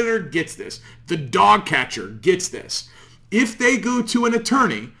state senator gets this, the dog catcher gets this. If they go to an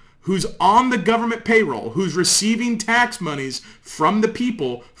attorney who's on the government payroll, who's receiving tax monies from the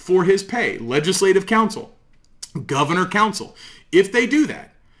people for his pay, legislative counsel, governor counsel, if they do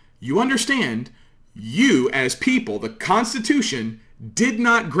that, you understand, you as people, the Constitution did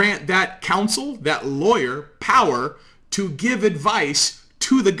not grant that counsel, that lawyer, power to give advice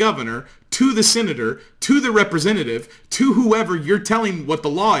to the governor, to the senator, to the representative, to whoever you're telling what the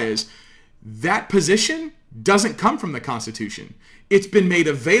law is. That position doesn't come from the Constitution. It's been made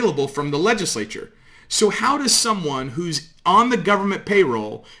available from the legislature. So how does someone who's on the government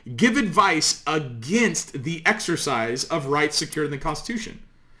payroll give advice against the exercise of rights secured in the Constitution?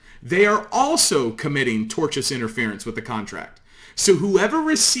 they are also committing tortious interference with the contract. So whoever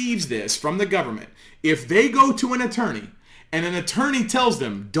receives this from the government, if they go to an attorney and an attorney tells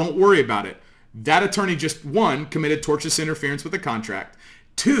them, don't worry about it, that attorney just, one, committed tortious interference with the contract.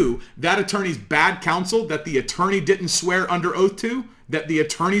 Two, that attorney's bad counsel that the attorney didn't swear under oath to, that the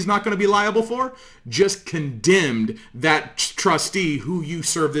attorney's not going to be liable for, just condemned that trustee who you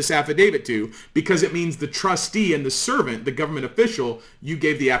serve this affidavit to, because it means the trustee and the servant, the government official you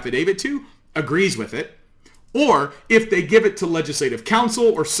gave the affidavit to, agrees with it. Or if they give it to legislative counsel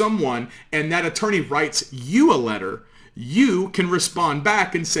or someone and that attorney writes you a letter, you can respond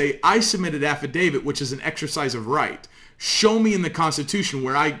back and say, I submitted affidavit, which is an exercise of right. Show me in the Constitution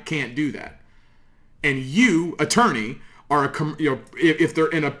where I can't do that. And you, attorney, are if they're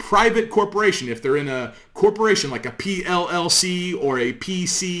in a private corporation, if they're in a corporation like a PLLC or a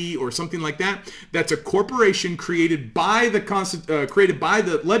PC or something like that, that's a corporation created by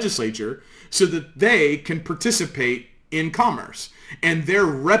the legislature so that they can participate in commerce. And they're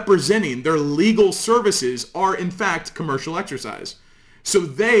representing, their legal services are in fact commercial exercise. So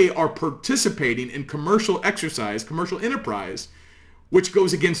they are participating in commercial exercise, commercial enterprise, which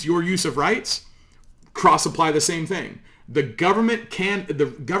goes against your use of rights. Cross-apply the same thing. The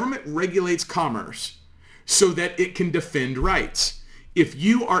government regulates commerce so that it can defend rights. If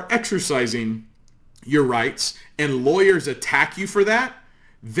you are exercising your rights and lawyers attack you for that,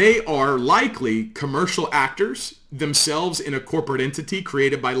 they are likely commercial actors themselves in a corporate entity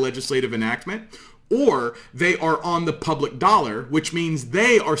created by legislative enactment, or they are on the public dollar, which means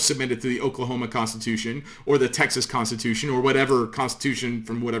they are submitted to the Oklahoma Constitution or the Texas Constitution or whatever constitution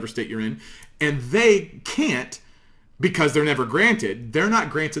from whatever state you're in, and they can't, because they're never granted, they're not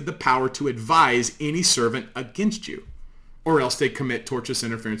granted the power to advise any servant against you, or else they commit tortious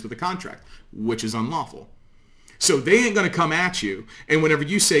interference with the contract, which is unlawful. So they ain't going to come at you. And whenever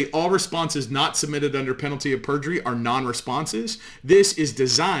you say all responses not submitted under penalty of perjury are non-responses, this is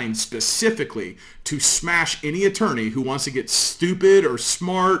designed specifically to smash any attorney who wants to get stupid or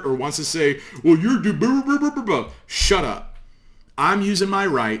smart or wants to say, well, you're blah, blah, blah, blah, blah. Shut up. I'm using my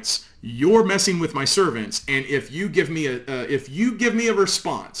rights. You're messing with my servants. And if you give me a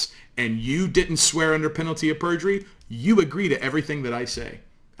response and you didn't swear under penalty of perjury, you agree to everything that I say.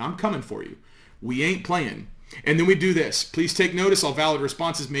 I'm coming for you. We ain't playing. And then we do this. Please take notice, all valid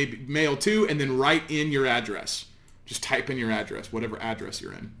responses may be mailed to, and then write in your address. Just type in your address, whatever address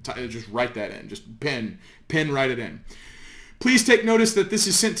you're in. Just write that in. Just write it in. Please take notice that this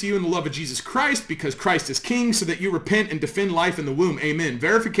is sent to you in the love of Jesus Christ, because Christ is King, so that you repent and defend life in the womb. Amen.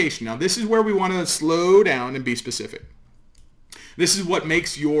 Verification. Now, this is where we want to slow down and be specific. This is what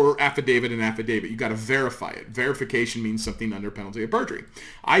makes your affidavit an affidavit. You got to verify it. Verification means something under penalty of perjury.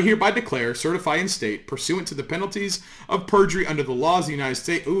 I hereby declare, certify, and state, pursuant to the penalties of perjury under the laws of the United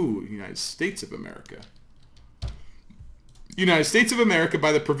States. United States of America. United States of America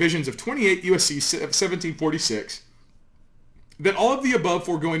by the provisions of 28 U.S.C. 1746. That all of the above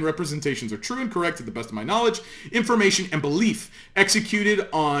foregoing representations are true and correct to the best of my knowledge, information, and belief executed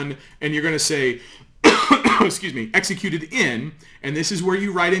on, and you're going to say, executed in, and this is where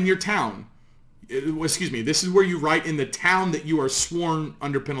you write in your town. This is where you write in the town that you are sworn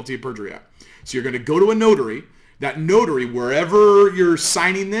under penalty of perjury at. So you're going to go to a notary. That notary, wherever you're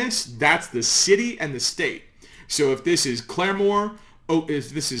signing this, that's the city and the state. So if this is Claremore,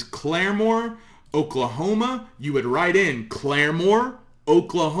 Oklahoma, you would write in Claremore,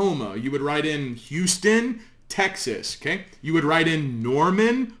 Oklahoma. You would write in Houston, Texas. Okay? You would write in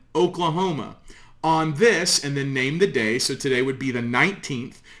Norman, Oklahoma. On this, and then name the day. So today would be the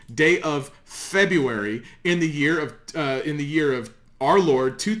 19th day of February in the year of our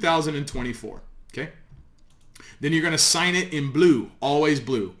Lord 2024. Okay. Then you're going to sign it in blue, always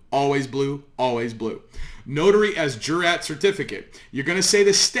blue, always blue, always blue. Notary as jurat certificate. You're going to say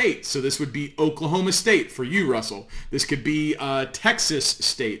the state. So this would be Oklahoma State for you, Russell. This could be Texas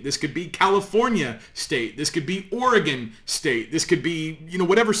State. This could be California State. This could be Oregon State. This could be,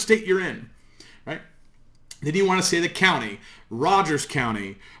 whatever state you're in. Right? Then you want to say the county, Rogers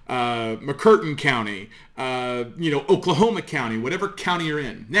County, McCurtain County, Oklahoma County, whatever county you're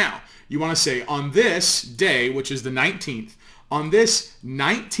in. Now, you want to say on this day, which is the 19th, on this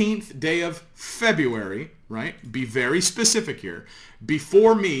 19th day of February, right? Be very specific here.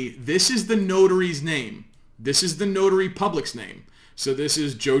 Before me, this is the notary's name. This is the notary public's name. So this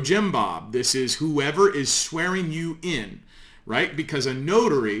is Joe Jim Bob. This is whoever is swearing you in, right? Because a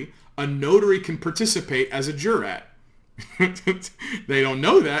notary can participate as a jurat. They don't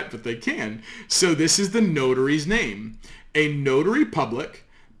know that, but they can. So this is the notary's name. A notary public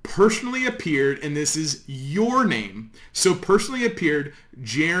personally appeared, and this is your name, so personally appeared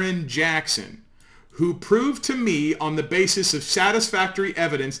Jaron Jackson, who proved to me on the basis of satisfactory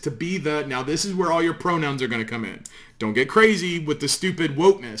evidence to be the, now this is where all your pronouns are going to come in. Don't get crazy with the stupid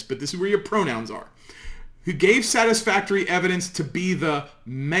wokeness, but this is where your pronouns are. Who gave satisfactory evidence to be the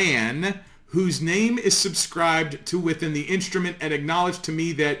man whose name is subscribed to within the instrument and acknowledged to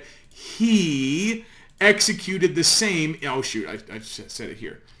me that he executed the same, oh shoot, I said it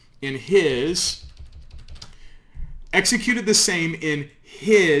here, executed the same in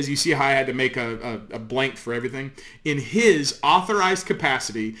his, you see how I had to make a blank for everything, in his authorized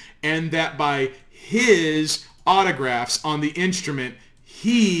capacity, and that by his autographs on the instrument,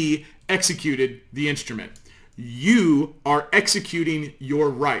 he executed the instrument. You are executing your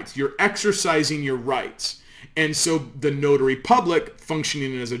rights. You're exercising your rights. And so the notary public,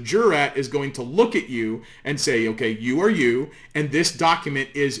 functioning as a jurat, is going to look at you and say, okay, you are you, and this document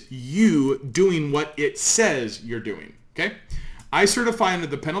is you doing what it says you're doing. Okay? I certify under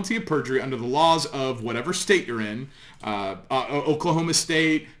the penalty of perjury under the laws of whatever state you're in, Oklahoma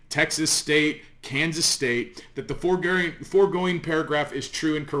State, Texas State, Kansas State, that the foregoing paragraph is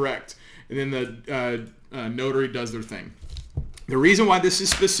true and correct. And then the notary does their thing. The reason why this is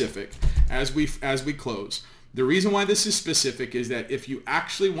specific, as we close, the reason why this is specific is that if you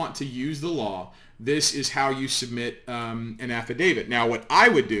actually want to use the law, this is how you submit an affidavit. Now, what I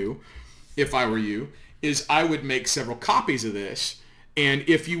would do, if I were you, is I would make several copies of this, and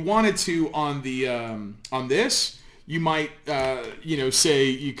if you wanted to on the on this, you might say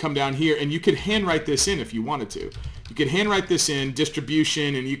you come down here and you could handwrite this in if you wanted to. You could handwrite this in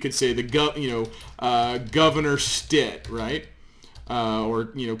distribution, and you could say the Governor Stitt, right? Or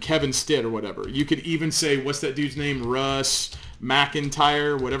Kevin Stitt or whatever. You could even say, what's that dude's name? Russ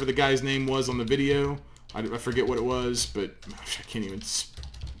McIntyre, whatever the guy's name was on the video. I forget what it was, but I can't even.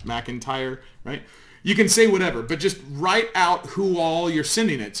 McIntyre, right? You can say whatever, but just write out who all you're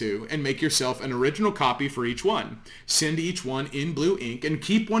sending it to and make yourself an original copy for each one. Send each one in blue ink and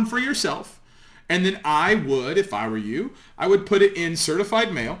keep one for yourself. And then I would, if I were you, I would put it in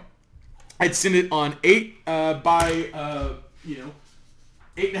certified mail. I'd send it on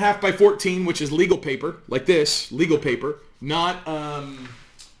 8.5 by 14, which is legal paper, like this, legal paper, not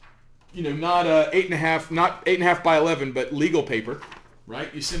 8.5, not 8.5 by 11, but legal paper.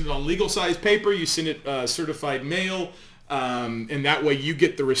 Right? You send it on legal size paper, you send it certified mail, and that way you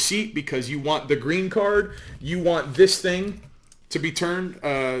get the receipt because you want the green card. You want this thing to be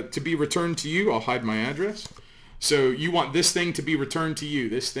returned to you. I'll hide my address. So you want this thing to be returned to you,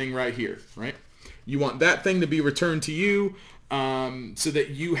 this thing right here, right? You want that thing to be returned to you so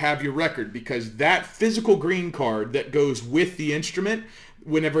that you have your record, because that physical green card that goes with the instrument,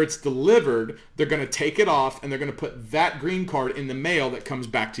 whenever it's delivered, they're going to take it off and they're going to put that green card in the mail that comes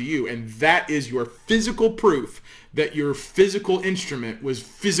back to you. And that is your physical proof that your physical instrument was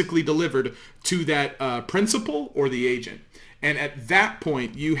physically delivered to that principal or the agent. And at that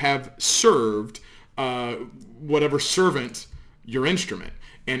point, you have served whatever servant your instrument.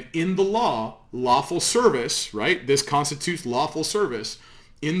 And in the law, lawful service, right? This constitutes lawful service.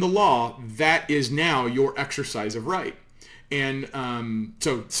 In the law, that is now your exercise of right. And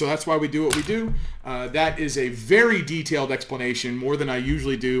so that's why we do what we do. That is a very detailed explanation, more than I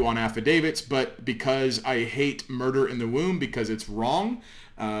usually do on affidavits, but because I hate murder in the womb because it's wrong,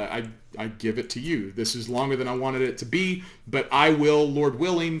 I give it to you. This is longer than I wanted it to be, but I will, Lord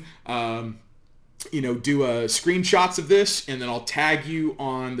willing, do screenshots of this, and then I'll tag you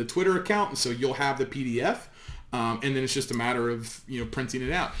on the Twitter account, and so you'll have the PDF. And then it's just a matter of printing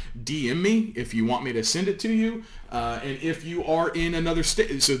it out. DM me if you want me to send it to you, and if you are in another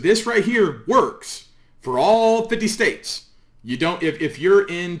state. So this right here works for all 50 states. You don't, if you're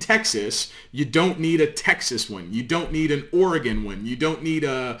in Texas, you don't need a Texas one. You don't need an Oregon one. You don't need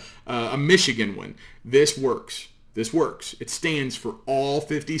a Michigan one. This works. This works. It stands for all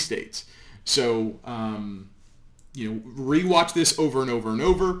 50 states. So. Rewatch this over and over and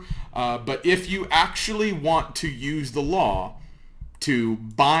over. But if you actually want to use the law to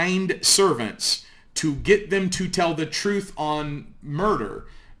bind servants, to get them to tell the truth on murder,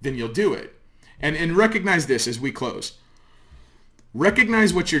 then you'll do it. And recognize this as we close.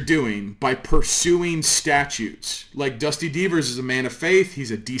 Recognize what you're doing by pursuing statutes. Like Dusty Devers is a man of faith.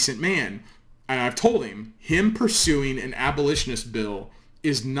 He's a decent man. And I've told him pursuing an abolitionist bill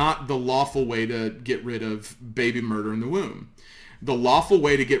is not the lawful way to get rid of baby murder in the womb. The lawful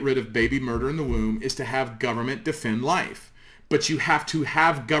way to get rid of baby murder in the womb is to have government defend life. But you have to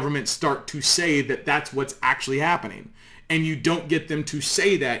have government start to say that that's what's actually happening. And you don't get them to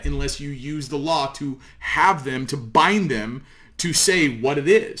say that unless you use the law to have them, to bind them to say what it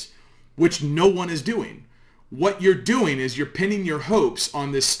is, which no one is doing. What you're doing is you're pinning your hopes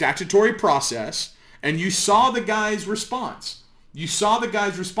on this statutory process, and you saw the guy's response. You saw the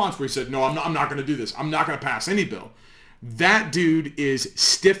guy's response where he said, no, I'm not going to do this. I'm not going to pass any bill. That dude is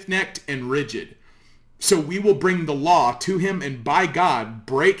stiff-necked and rigid. So we will bring the law to him and by God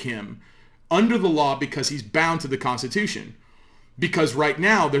break him under the law because he's bound to the Constitution. Because right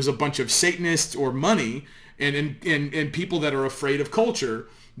now there's a bunch of Satanists or money and people that are afraid of culture.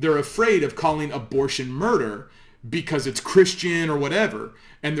 They're afraid of calling abortion murder because it's Christian or whatever.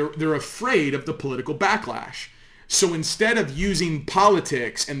 And they're afraid of the political backlash. So instead of using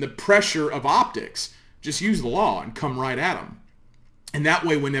politics and the pressure of optics, just use the law and come right at them. And that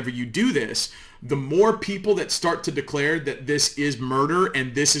way, whenever you do this, the more people that start to declare that this is murder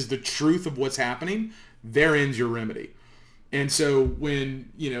and this is the truth of what's happening, there ends your remedy. And so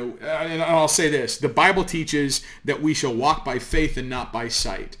when, and I'll say this, the Bible teaches that we shall walk by faith and not by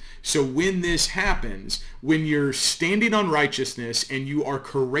sight. So when this happens, when you're standing on righteousness and you are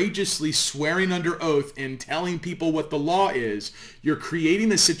courageously swearing under oath and telling people what the law is, you're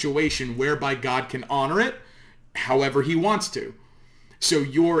creating a situation whereby God can honor it however he wants to. So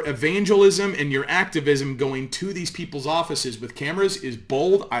your evangelism and your activism going to these people's offices with cameras is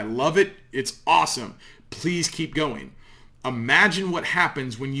bold. I love it. It's awesome. Please keep going. Imagine what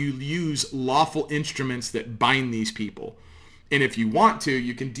happens when you use lawful instruments that bind these people. And if you want to,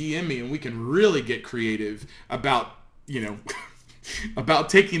 you can DM me and we can really get creative about, about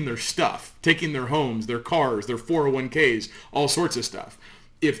taking their stuff, taking their homes, their cars, their 401ks, all sorts of stuff.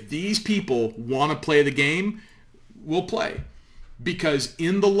 If these people want to play the game, we'll play. Because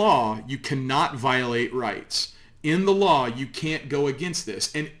in the law, you cannot violate rights. In the law, you can't go against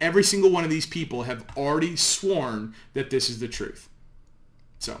this. And every single one of these people have already sworn that this is the truth.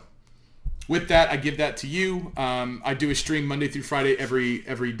 So with that, I give that to you. I do a stream Monday through Friday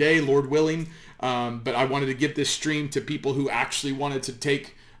every day, Lord willing. But I wanted to give this stream to people who actually wanted to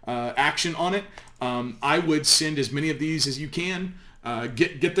take action on it. I would send as many of these as you can.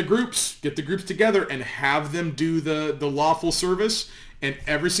 Get the groups together and have them do the lawful service. And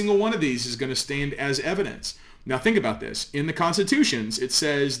every single one of these is going to stand as evidence. Now think about this. In the constitutions, it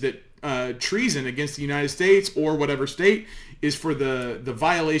says that treason against the United States or whatever state is for the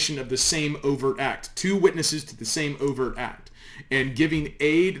violation of the same overt act. Two witnesses to the same overt act. And giving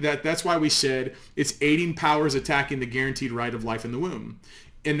aid, that's why we said it's aiding powers attacking the guaranteed right of life in the womb.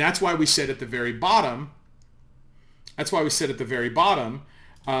 And that's why we said at the very bottom,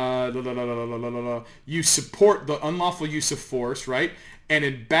 you support the unlawful use of force, right? And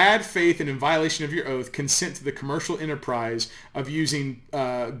in bad faith and in violation of your oath, consent to the commercial enterprise of using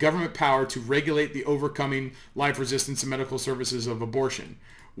government power to regulate the overcoming life resistance and medical services of abortion,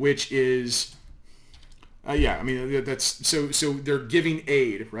 which is, that's, so they're giving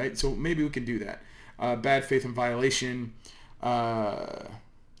aid, right? So maybe we can do that. Bad faith and violation,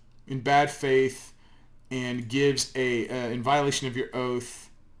 in bad faith and gives in violation of your oath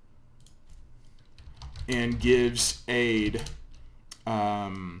and gives aid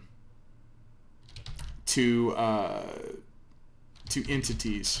to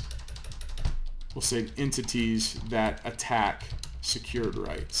entities. We'll say entities that attack secured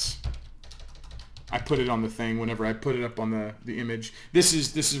rights. I put it on the thing whenever I put it up on the image. This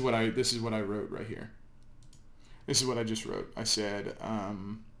is what I wrote right here. This is what I just wrote. I said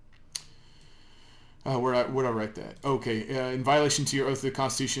where'd I write that? Okay, in violation to your oath of the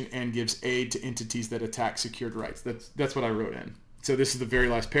Constitution and gives aid to entities that attack secured rights. That's what I wrote in. So this is the very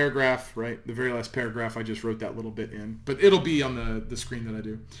last paragraph, right? The very last paragraph, I just wrote that little bit in. But it'll be on the screen that I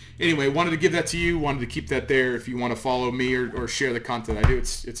do. Anyway, wanted to give that to you. Wanted to keep that there. If you want to follow me or share the content I do,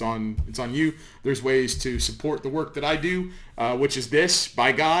 it's on you. There's ways to support the work that I do, which is this,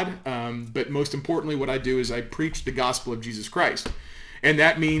 by God. But most importantly, what I do is I preach the gospel of Jesus Christ. And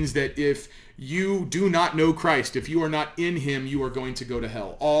that means that if you do not know Christ, if you are not in him, you are going to go to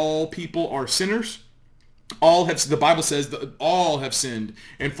hell. All people are sinners. The Bible says that all have sinned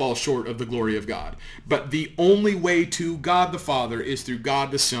and fall short of the glory of God. But the only way to God the Father is through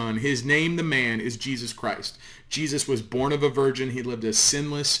God the Son. His name, the man, is Jesus Christ. Jesus was born of a virgin. He lived a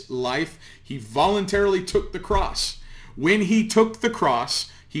sinless life. He voluntarily took the cross. When he took the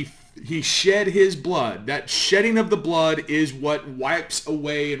cross, he shed his blood. That shedding of the blood is what wipes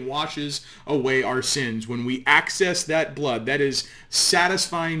away and washes away our sins. When we access that blood, that is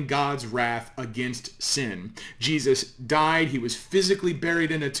satisfying God's wrath against sin. Jesus died. He was physically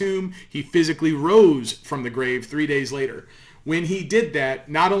buried in a tomb. He physically rose from the grave 3 days later. When he did that,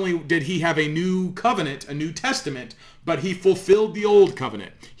 not only did he have a new covenant, a new testament, but he fulfilled the old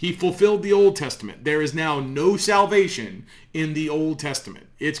covenant. He fulfilled the Old Testament. There is now no salvation in the Old Testament.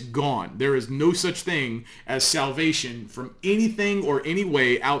 It's gone. There is no such thing as salvation from anything or any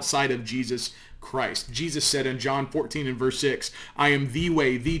way outside of Jesus Christ. Jesus said in John 14 and verse 6, I am the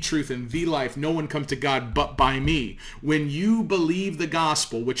way, the truth, and the life. No one comes to God but by me. When you believe the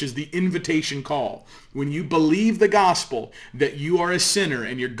gospel, which is the invitation call, when you believe the gospel that you are a sinner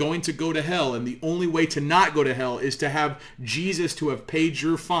and you're going to go to hell, and the only way to not go to hell is to have Jesus to have paid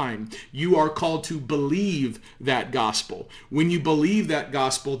your fine, you are called to believe that gospel. When you believe that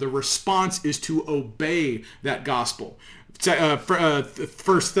gospel, the response is to obey that gospel. 2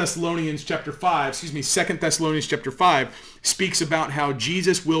 Thessalonians chapter 5 speaks about how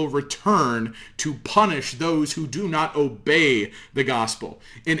Jesus will return to punish those who do not obey the gospel.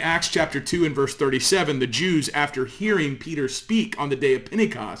 In Acts chapter 2 and verse 37, the Jews, after hearing Peter speak on the day of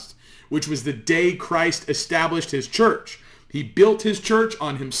Pentecost, which was the day Christ established his church, he built his church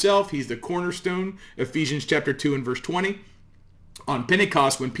on himself. He's the cornerstone, Ephesians chapter 2 and verse 20. On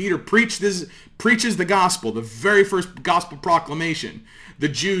Pentecost, when Peter preaches the gospel, the very first gospel proclamation, the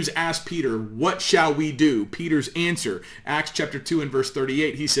Jews asked Peter, what shall we do? Peter's answer, Acts chapter 2 and verse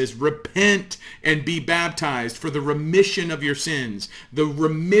 38, he says, repent and be baptized for the remission of your sins, the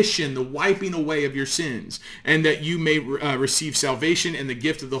remission, the wiping away of your sins, and that you may receive salvation and the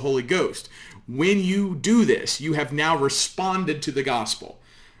gift of the Holy Ghost. When you do this, you have now responded to the gospel.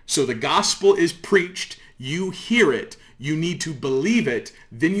 So the gospel is preached, you hear it, you need to believe it,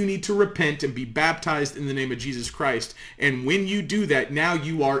 then you need to repent and be baptized in the name of Jesus Christ. And when you do that, now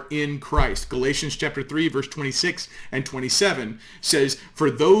you are in Christ. Galatians chapter 3, verse 26 and 27 says,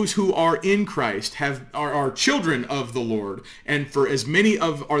 for those who are in Christ are children of the Lord, and for as many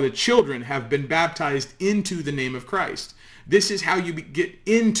are the children have been baptized into the name of Christ. This is how you get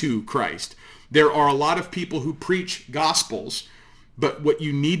into Christ. There are a lot of people who preach gospels, but what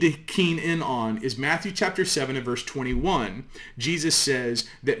you need to keen in on is Matthew chapter 7 and verse 21. Jesus says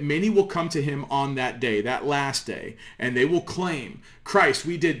that many will come to him on that day, that last day, and they will claim, Christ,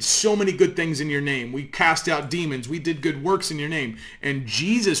 we did so many good things in your name. We cast out demons. We did good works in your name. And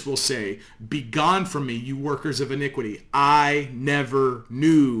Jesus will say, begone from me, you workers of iniquity. I never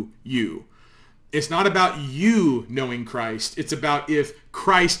knew you. It's not about you knowing Christ. It's about if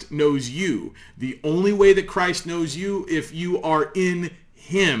Christ knows you. The only way that Christ knows you, if you are in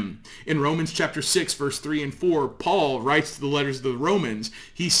him. In Romans chapter 6, verse 3 and 4, Paul writes to the letters of the Romans.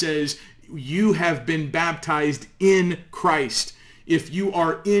 He says, you have been baptized in Christ. If you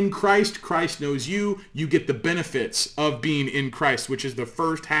are in Christ, Christ knows you. You get the benefits of being in Christ, which is the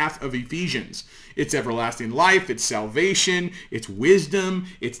first half of Ephesians. It's everlasting life, it's salvation, it's wisdom,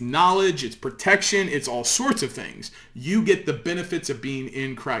 it's knowledge, it's protection, it's all sorts of things. You get the benefits of being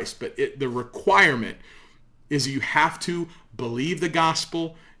in Christ, but the requirement is you have to believe the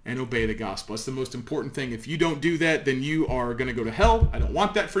gospel and obey the gospel. That's the most important thing. If you don't do that, then you are going to go to hell. I don't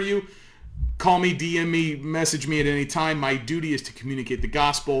want that for you. Call me, DM me, message me at any time. My duty is to communicate the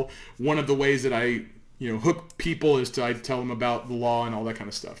gospel. One of the ways that I hook people is I tell them about the law and all that kind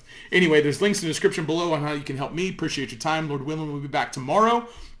of stuff. Anyway, there's links in the description below on how you can help me. Appreciate your time. Lord willing, we'll be back tomorrow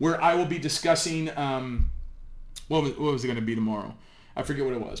where I will be discussing, what was it going to be tomorrow? I forget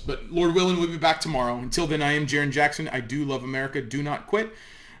what it was. But Lord willing, we'll be back tomorrow. Until then, I am Jaron Jackson. I do love America. Do not quit.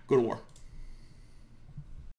 Go to war.